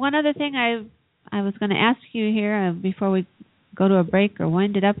 One other thing I was going to ask you here before we go to a break or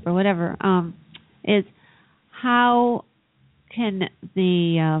wind it up or whatever is how can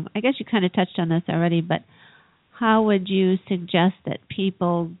I guess you kind of touched on this already, but how would you suggest that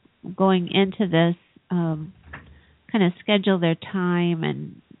people going into this kind of schedule their time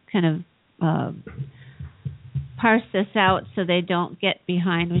and kind of parse this out so they don't get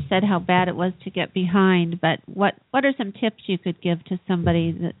behind? We said how bad it was to get behind, but what are some tips you could give to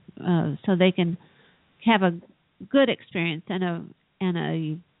somebody that so they can have a good experience and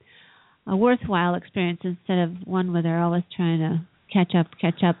a worthwhile experience instead of one where they're always trying to catch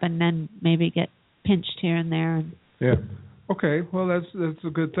up, and then maybe get pinched here and there. Yeah. Okay. Well, that's a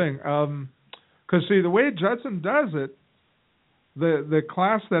good thing. Because see, the way Judson does it, the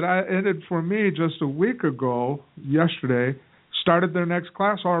class that ended for me just a week ago, yesterday, started their next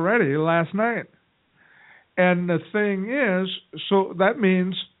class already last night. And the thing is, so that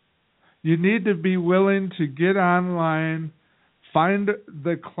means you need to be willing to get online, find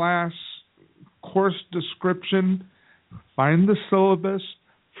the class course description, find the syllabus,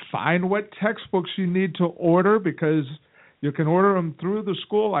 find what textbooks you need to order, because you can order them through the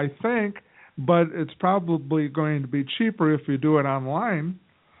school, I think, but it's probably going to be cheaper if you do it online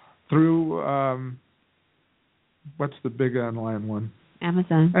through, what's the big online one?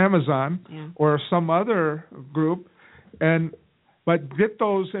 Amazon. Yeah. Or some other group. But get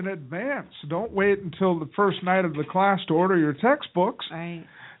those in advance. Don't wait until the first night of the class to order your textbooks. Right.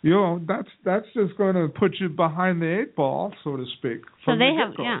 That's just going to put you behind the eight ball, so to speak. So they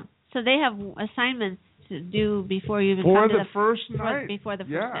have assignments to do before you even come to the first night. Before the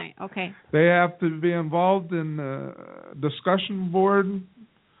first night. Okay. They have to be involved in the discussion board,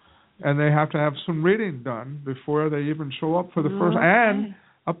 and they have to have some reading done before they even show up for the first. And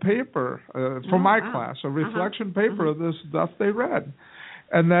a paper for my class, a reflection paper of this stuff they read.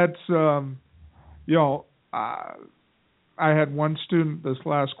 And that's, I had one student this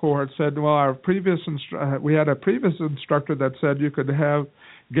last cohort said, well, our previous we had a previous instructor that said you could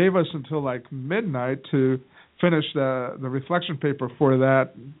gave us until like midnight to finish the reflection paper for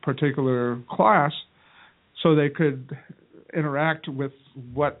that particular class. so they could interact with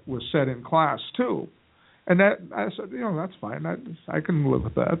what was said in class too. And that, I said, that's fine. I can live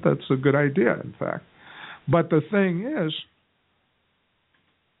with that. That's a good idea, in fact. But the thing is,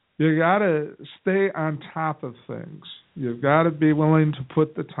 you got to stay on top of things. You've got to be willing to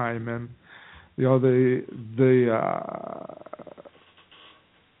put the time in. The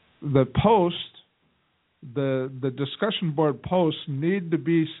post, the discussion board posts need to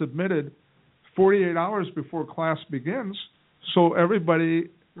be submitted 48 hours before class begins, so everybody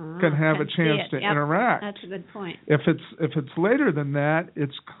can have a chance to interact. That's a good point. If it's later than that,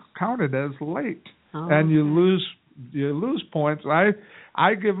 it's counted as late, okay. and you lose points.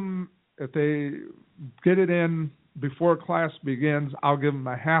 I give them, if they get it in before class begins, I'll give them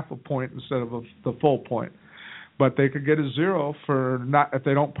a half a point instead of the full point. But they could get a 0 for not if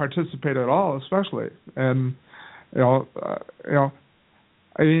they don't participate at all, especially. And I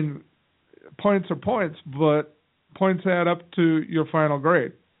mean, points are points, but points add up to your final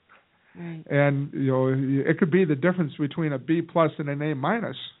grade. Right. And it could be the difference between a B+ and an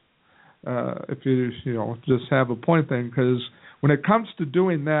A- if you just have a point thing. Because when it comes to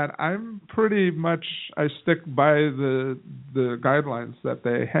doing that, I'm pretty much, I stick by the guidelines that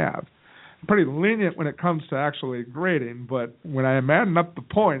they have. I'm pretty lenient when it comes to actually grading, but when I am adding up the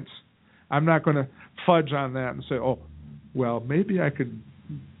points, I'm not going to fudge on that and say, oh, well, maybe I could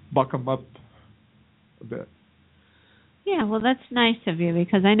buck them up a bit. Yeah, well, that's nice of you,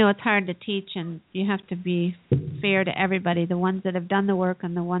 because I know it's hard to teach, and you have to be fair to everybody, the ones that have done the work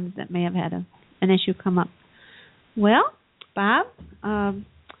and the ones that may have had an issue come up. Well, Bob, how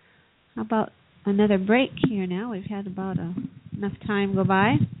about another break here now? We've had about enough time go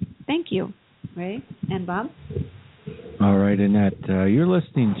by. Thank you, Ray and Bob. All right, Annette, you're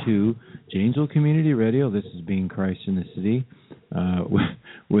listening to Janesville Community Radio. This is Being Christ in the City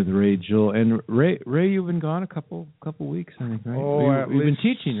with Ray Jewell. And Ray, you've been gone a couple weeks, I think, right? Oh, you've been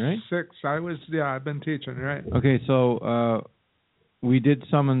teaching, right? 6. I've been teaching, right? Okay, so we did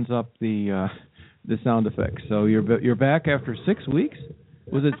summons up the sound effects. So you're back after 6 weeks?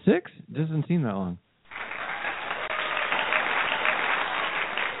 Was it 6? Doesn't seem that long.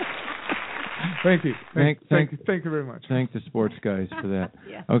 Thank you. Thank you very much. Thank the sports guys for that.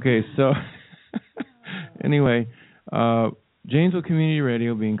 Yeah. Okay, so anyway, Janesville Community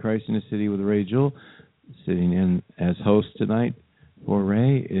Radio, Being Christ in the City with Ray Jewell. Sitting in as host tonight for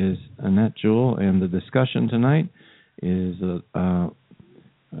Ray is Annette Jewell, and the discussion tonight is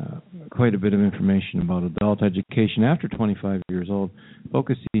quite a bit of information about adult education after 25 years old,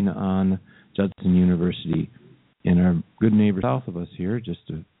 focusing on Judson University in our good neighbor south of us here.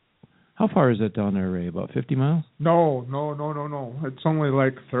 How far is that down there, Ray? About 50 miles? No. It's only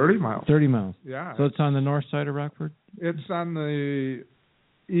like 30 miles. 30 miles. Yeah. So it's on the north side of Rockford? It's on the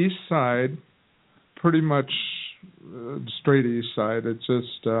east side, pretty much straight east side. It's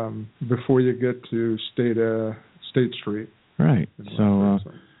just before you get to State Street. Right. So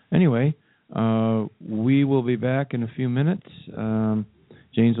anyway, we will be back in a few minutes.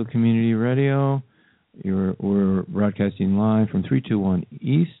 Janesville Community Radio. We're broadcasting live from 321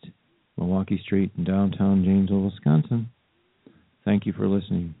 East Milwaukee Street in downtown Janesville, Wisconsin. Thank you for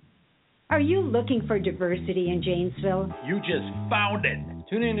listening. Are you looking for diversity in Janesville? You just found it.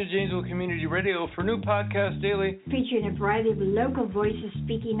 Tune in to Janesville Community Radio for new podcasts daily, featuring a variety of local voices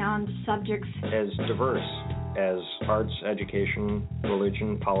speaking on subjects as diverse as arts, education,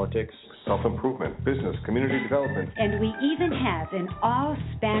 religion, politics, self-improvement, business, community development. And we even have an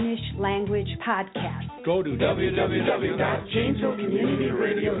all-Spanish language podcast. Go to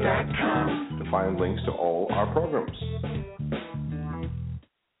www.janesvillecommunityradio.com to find links to all our programs.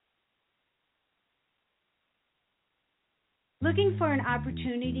 Looking for an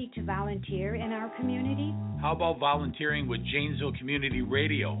opportunity to volunteer in our community? How about volunteering with Janesville Community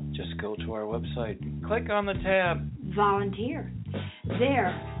Radio? Just go to our website, click on the tab, volunteer.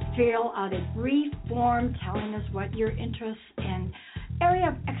 There, fill out a brief form telling us what your interests and area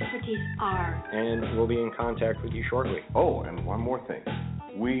of expertise are. And we'll be in contact with you shortly. Oh, and one more thing.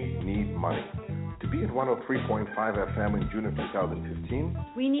 We need money. To be at 103.5 FM in June of 2015,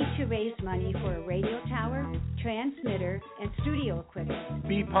 we need to raise money for a radio tower, transmitter, and studio equipment.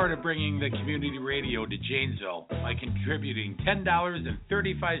 Be part of bringing the community radio to Janesville by contributing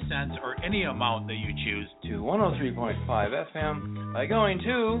 $10.35 or any amount that you choose to 103.5 FM by going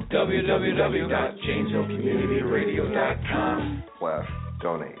to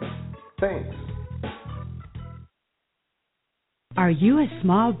www.janesvillecommunityradio.com/donate. Thanks. Are you a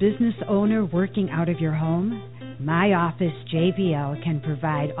small business owner working out of your home? My office, JVL, can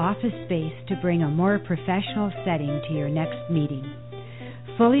provide office space to bring a more professional setting to your next meeting.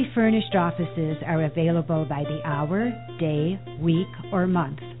 Fully furnished offices are available by the hour, day, week, or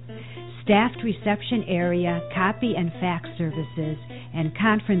month. Staffed reception area, copy and fax services, and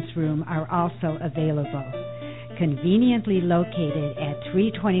conference room are also available. Conveniently located at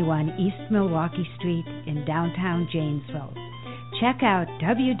 321 East Milwaukee Street in downtown Janesville. Check out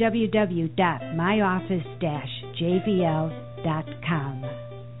www.myoffice-jvl.com.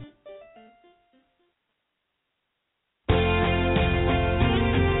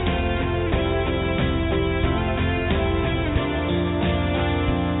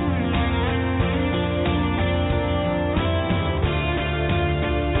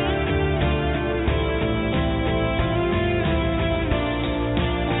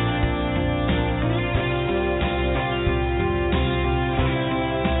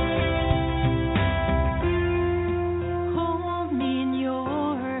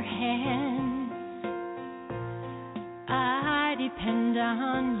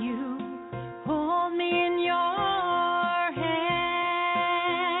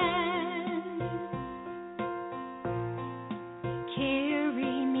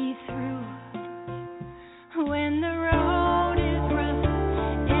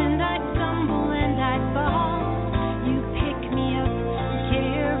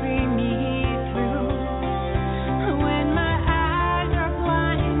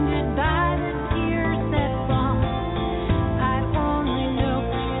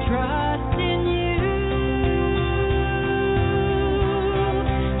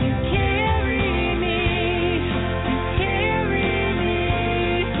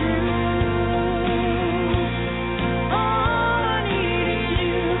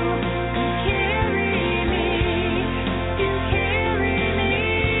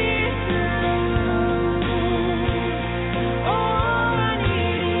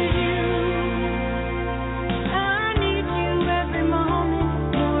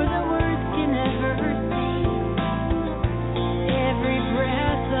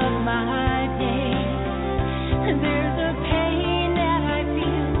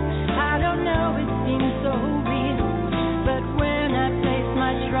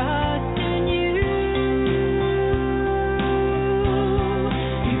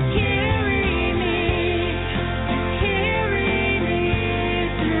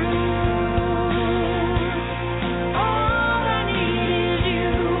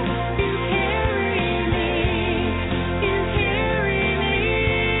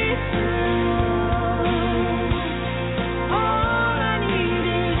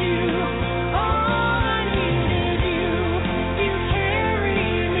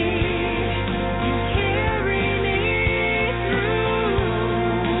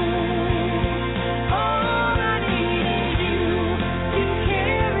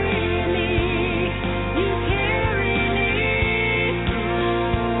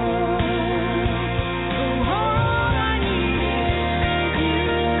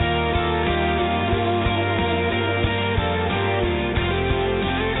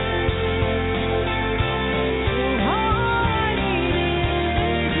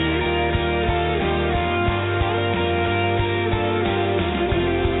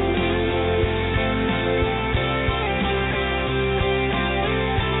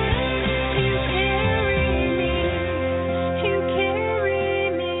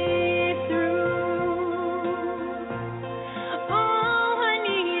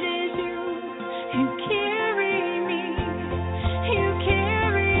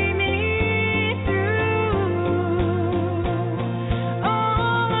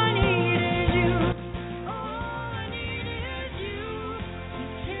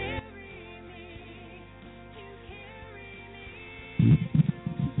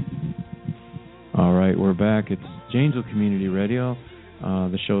 All right, we're back. It's Janesville Community Radio.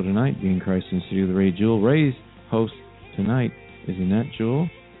 The show tonight, being Christ in the City with Ray Jewell. Ray's host tonight is Annette Jewell.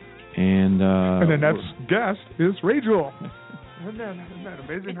 And Annette's guest is Ray Jewell. Isn't that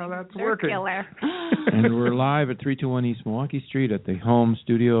amazing how that's working? And we're live at 321 East Milwaukee Street at the home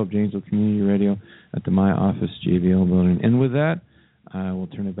studio of Janesville Community Radio at the My Office JVL building. And with that, I will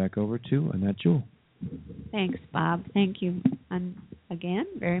turn it back over to Annette Jewell. Thanks, Bob. Thank you again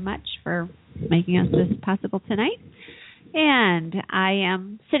very much for making us this possible tonight. And I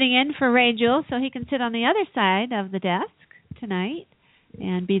am sitting in for Ray Jewell so he can sit on the other side of the desk tonight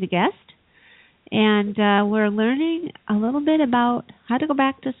and be the guest. And we're learning a little bit about how to go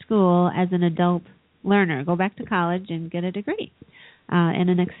back to school as an adult learner, go back to college and get a degree in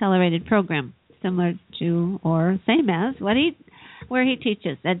an accelerated program, similar to or same as where he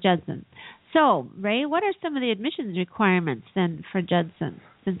teaches at Judson. So, Ray, what are some of the admissions requirements then for Judson,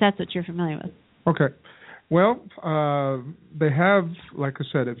 since that's what you're familiar with? Okay. Well, they have, like I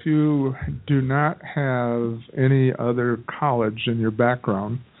said, if you do not have any other college in your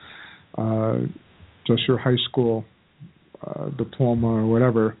background, just your high school diploma or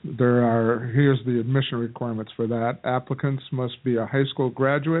whatever, here's the admission requirements for that. Applicants must be a high school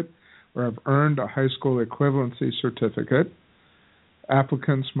graduate or have earned a high school equivalency certificate.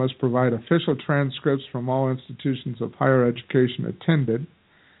 Applicants must provide official transcripts from all institutions of higher education attended.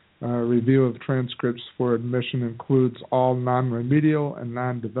 Review of transcripts for admission includes all non-remedial and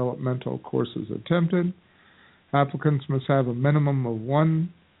non-developmental courses attempted. Applicants must have a minimum of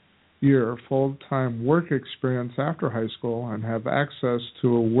 1 year full-time work experience after high school and have access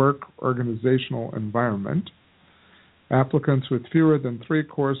to a work organizational environment. Applicants with fewer than 3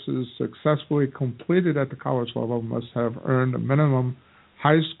 courses successfully completed at the college level must have earned a minimum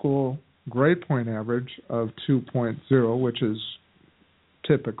high school grade point average of 2.0, which is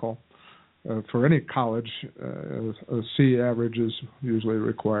typical. For any college, a C average is usually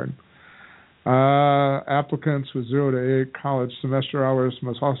required. Applicants with 0 to 8 college semester hours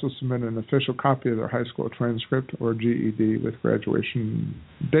must also submit an official copy of their high school transcript or GED with graduation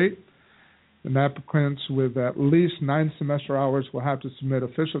date. And applicants with at least 9 semester hours will have to submit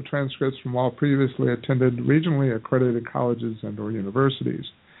official transcripts from all previously attended regionally accredited colleges and or universities.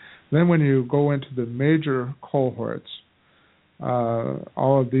 Then when you go into the major cohorts,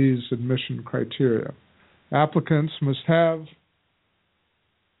 all of these admission criteria. Applicants must have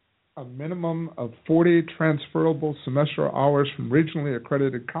a minimum of 40 transferable semester hours from regionally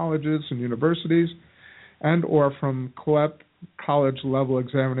accredited colleges and universities and or from CLEP College Level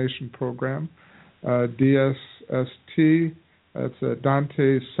Examination Program, DSST, that's a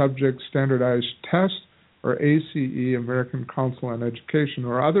Dante Subject Standardized Test, or ACE, American Council on Education,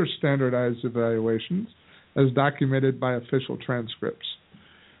 or other standardized evaluations as documented by official transcripts.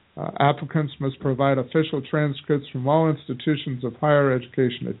 Applicants must provide official transcripts from all institutions of higher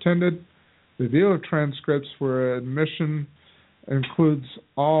education attended. Review of transcripts for admission includes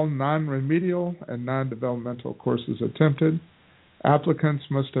all non-remedial and non-developmental courses attempted. Applicants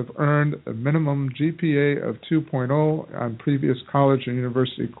must have earned a minimum GPA of 2.0 on previous college and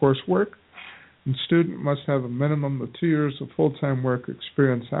university coursework. And student must have a minimum of 2 years of full-time work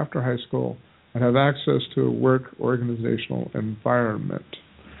experience after high school and have access to a work organizational environment.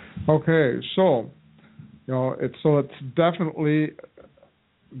 Okay, so it's definitely,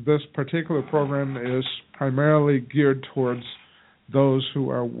 this particular program is primarily geared towards those who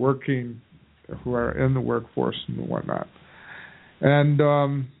are working, who are in the workforce and whatnot. And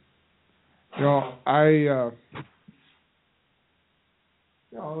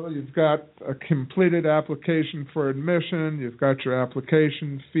you've got a completed application for admission, you've got your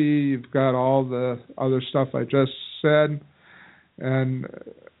application fee, you've got all the other stuff I just said, and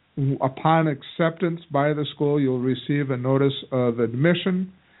upon acceptance by the school, you'll receive a notice of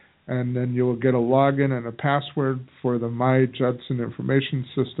admission, and then you'll get a login and a password for the My Judson information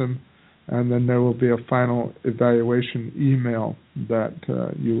system, and then there will be a final evaluation email that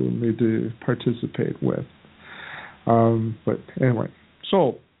you will need to participate with. But anyway.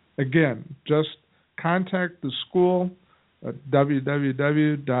 So, again, just contact the school at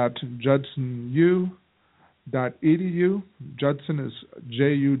www.judsonu.edu. Judson is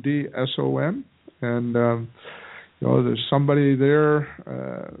Judson, and there's somebody there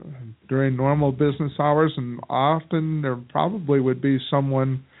during normal business hours, and often there probably would be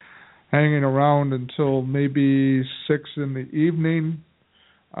someone hanging around until maybe 6 in the evening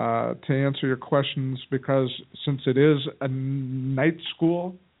to answer your questions, because since it is a night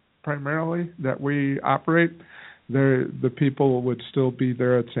school primarily that we operate, the people would still be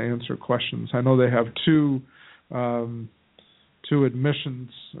there to answer questions. I know they have two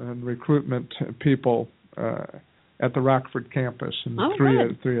admissions and recruitment people at the Rockford campus, and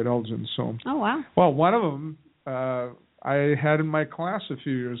three at Elgin. So, wow. Well, one of them I had in my class a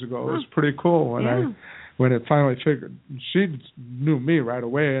few years ago. It was pretty cool when it finally figured. She knew me right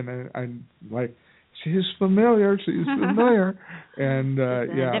away, and I'm like, she's familiar, and a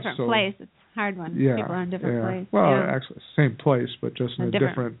different place. It's a hard one. Yeah, people are in different place. Well, actually, same place, but just in a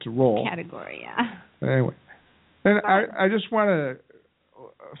different role. Category, Anyway, and I just want to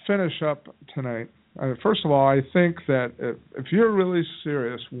finish up tonight. First of all, I think that if you're really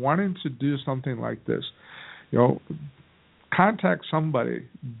serious, wanting to do something like this, contact somebody.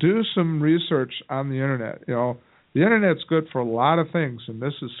 Do some research on the internet. The internet's good for a lot of things, and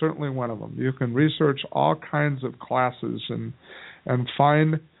this is certainly one of them. You can research all kinds of classes and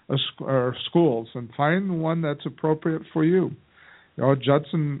find schools and find one that's appropriate for you.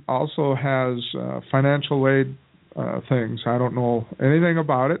 Judson also has financial aid things. I don't know anything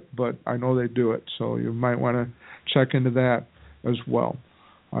about it, but I know they do it. So you might want to check into that as well.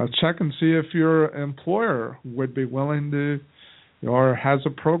 Check and see if your employer would be willing to, or has a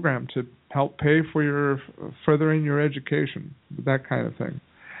program to help pay for your furthering your education, that kind of thing.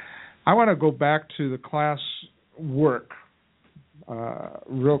 I want to go back to the class work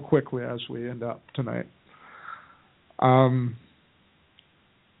real quickly as we end up tonight.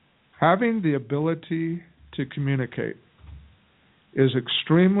 Having the ability to communicate is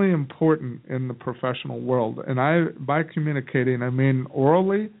extremely important in the professional world. And by communicating, I mean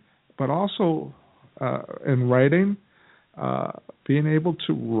orally, but also in writing, being able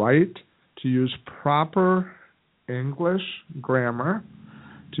to write, to use proper English grammar,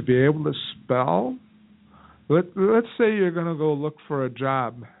 to be able to spell. Let's say you're going to go look for a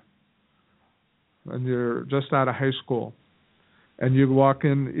job and you're just out of high school. And you walk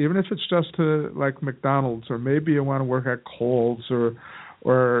in, even if it's just to like McDonald's, or maybe you want to work at Kohl's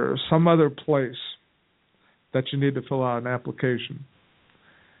or some other place that you need to fill out an application.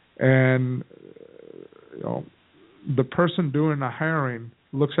 And the person doing the hiring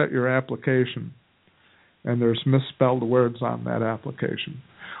looks at your application, and there's misspelled words on that application.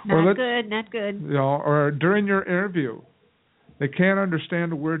 Not good. Or during your interview, they can't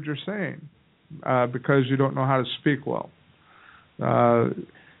understand a word you're saying because you don't know how to speak well. Part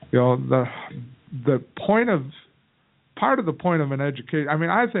of the point of an education, I mean,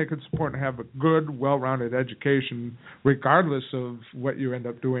 I think it's important to have a good, well-rounded education regardless of what you end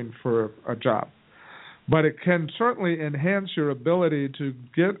up doing for a job. But it can certainly enhance your ability to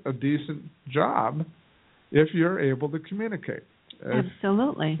get a decent job if you're able to communicate.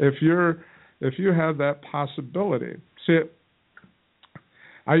 Absolutely. If you have that possibility. See,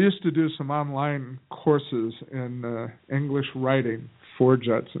 I used to do some online courses in English writing for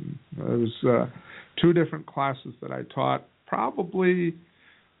Judson. It was 2 different classes that I taught, probably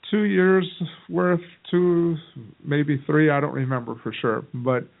 2 years worth, 2, maybe 3, I don't remember for sure.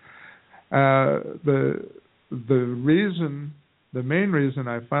 But the main reason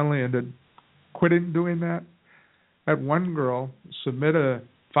I finally ended quitting doing that, I had one girl submit a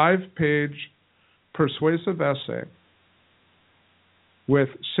 5-page persuasive essay with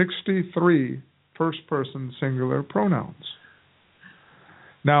 63 first-person singular pronouns.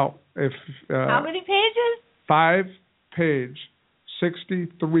 Now, if how many pages? 5-page,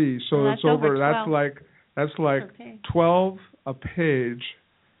 63. So it's over. That's like okay. 12 a page,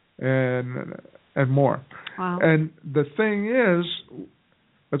 and more. Wow. And the thing is,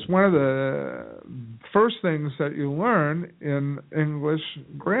 it's one of the first things that you learn in English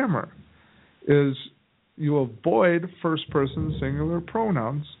grammar is you avoid first-person singular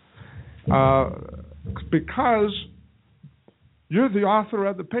pronouns because you're the author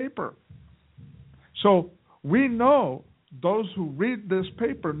of the paper. So we know, those who read this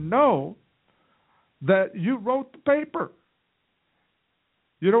paper know that you wrote the paper.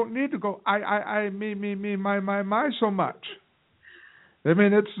 You don't need to go, I, me, my so much. I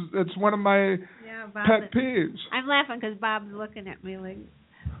mean, it's one of my pet peeves. I'm laughing because Bob's looking at me like,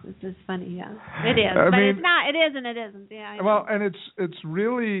 this is funny. Yeah, it is, but it's not. It is and it isn't. Yeah. Well, and it's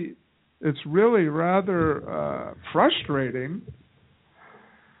really rather frustrating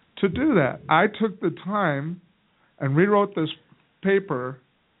to do that. I took the time and rewrote this paper.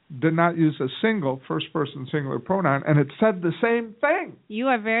 Did not use a single first-person singular pronoun, and it said the same thing. You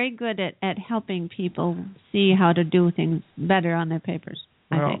are very good at helping people see how to do things better on their papers.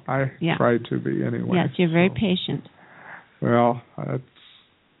 I think. Try to be anyway. Yes, you're very patient. Well,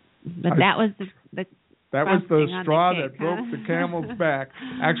 that was the straw that broke the camel's back.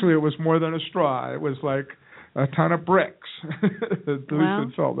 Actually, it was more than a straw. It was like a ton of bricks. At least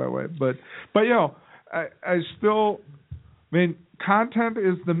it felt that way. But I still, content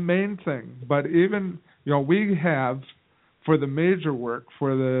is the main thing. But even, we have, for the major work,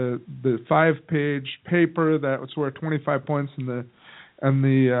 for the 5-page paper that was worth 25 points in the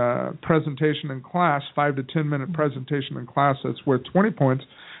presentation in class, 5 to 10 minute presentation in class that's worth 20 points,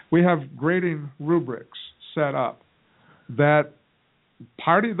 we have grading rubrics set up that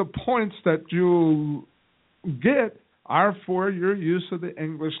part of the points that you get are for your use of the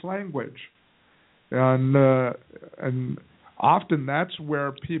English language. And often that's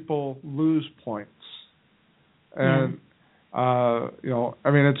where people lose points. And,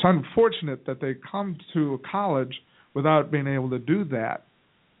 it's unfortunate that they come to a college without being able to do that.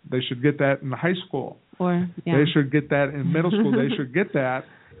 They should get that in high school. They should get that in middle school. They should get that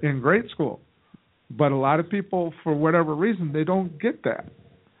in grade school. But a lot of people, for whatever reason, they don't get that.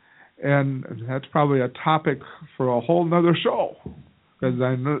 And that's probably a topic for a whole nother show, because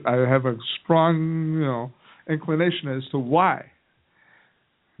I have a strong, inclination as to why.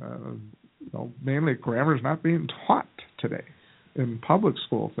 Mainly grammar is not being taught today in public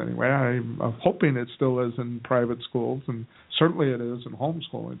schools anyway. I'm hoping it still is in private schools, and certainly it is in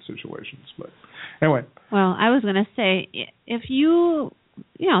homeschooling situations. But anyway. Well, I was going to say, if you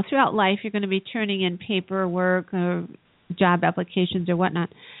throughout life you're going to be turning in paperwork or job applications or whatnot,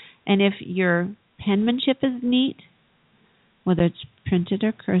 and if your penmanship is neat, whether it's printed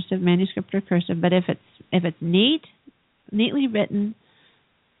or cursive, manuscript or cursive, but if it's neatly written,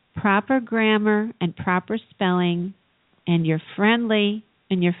 proper grammar and proper spelling, and you're friendly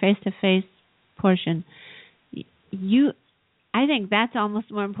in your face-to-face portion, I think that's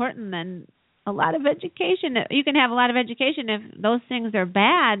almost more important than a lot of education. You can have a lot of education if those things are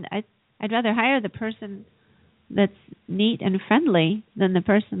bad. I'd rather hire the person that's neat and friendly than the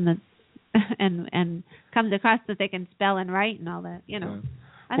person that's and comes across that they can spell and write and all that.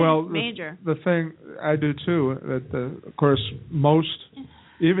 I think it's major. The thing I do too, that of course most.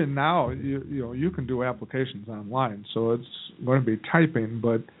 Even now, you can do applications online, so it's going to be typing,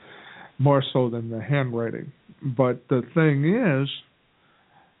 but more so than the handwriting. But the thing is,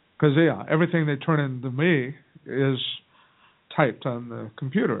 because everything they turn into me is typed on the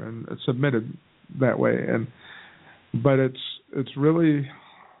computer and it's submitted that way. But it's really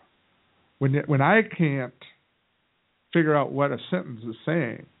when I can't figure out what a sentence is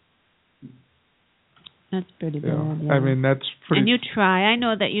saying. That's pretty bad. Yeah. I mean, that's pretty... And you try. I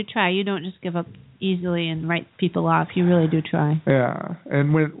know that you try. You don't just give up easily and write people off. You really do try. Yeah.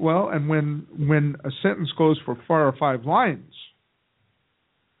 And when a sentence goes for 4 or 5 lines,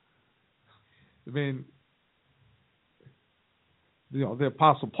 I mean, the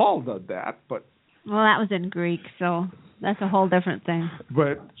Apostle Paul did that, but... Well, that was in Greek, so that's a whole different thing.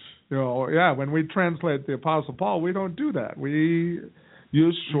 But, when we translate the Apostle Paul, we don't do that. We...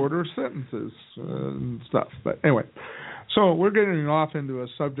 use shorter sentences and stuff. But anyway, so we're getting off into a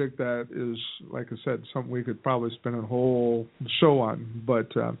subject that is, like I said, something we could probably spend a whole show on.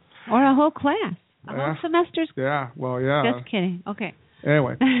 But or a whole class, a whole semester's. Yeah, well, yeah. Just kidding. Okay.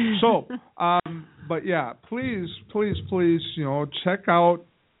 Anyway, so, but yeah, please, check out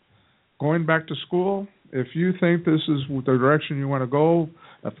going back to school. If you think this is the direction you want to go,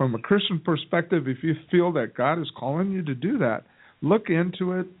 from a Christian perspective, if you feel that God is calling you to do that, look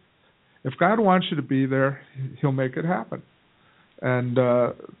into it. If God wants you to be there, He'll make it happen. And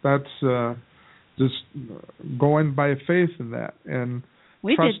that's just going by faith in that and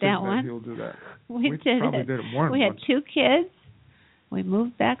we trusting did that one. He'll do that. We probably did it more than We had once. 2 kids. We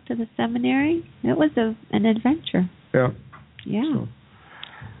moved back to the seminary. It was an adventure. Yeah. Yeah. So.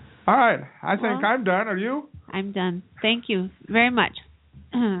 All right. I think I'm done. Are you? I'm done. Thank you very much,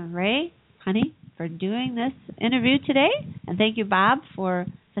 Ray, honey, for doing this interview today. And thank you, Bob, for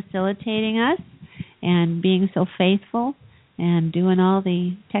facilitating us and being so faithful and doing all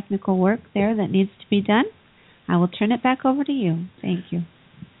the technical work there that needs to be done. I will turn it back over to you. Thank you.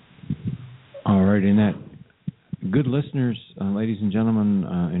 All right, Annette. Good listeners, ladies and gentlemen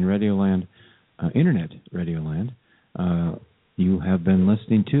in Radio Land, Internet Radio Land, you have been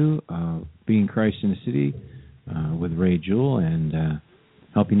listening to Being Christ in the City with Ray Jewell, and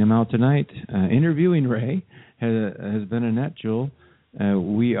helping him out tonight, interviewing Ray, has been Annette Jewell.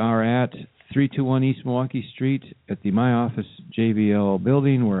 We are at 321 East Milwaukee Street at the My Office JVL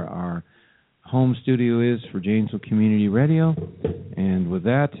building, where our home studio is for Janesville Community Radio. And with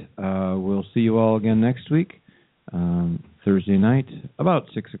that, we'll see you all again next week, Thursday night, about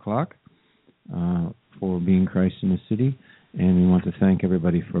 6 o'clock, for Being Christ in the City. And we want to thank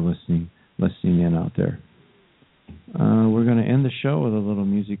everybody for listening in out there. We're going to end the show with a little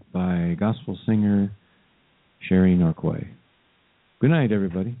music by gospel singer Sherry Norquay. Good night,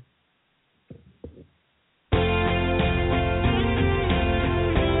 everybody.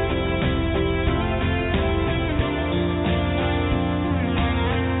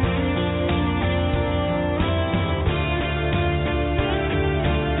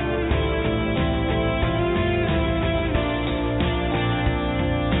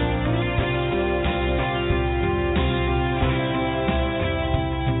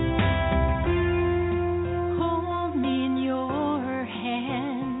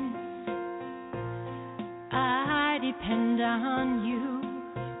 depend on you.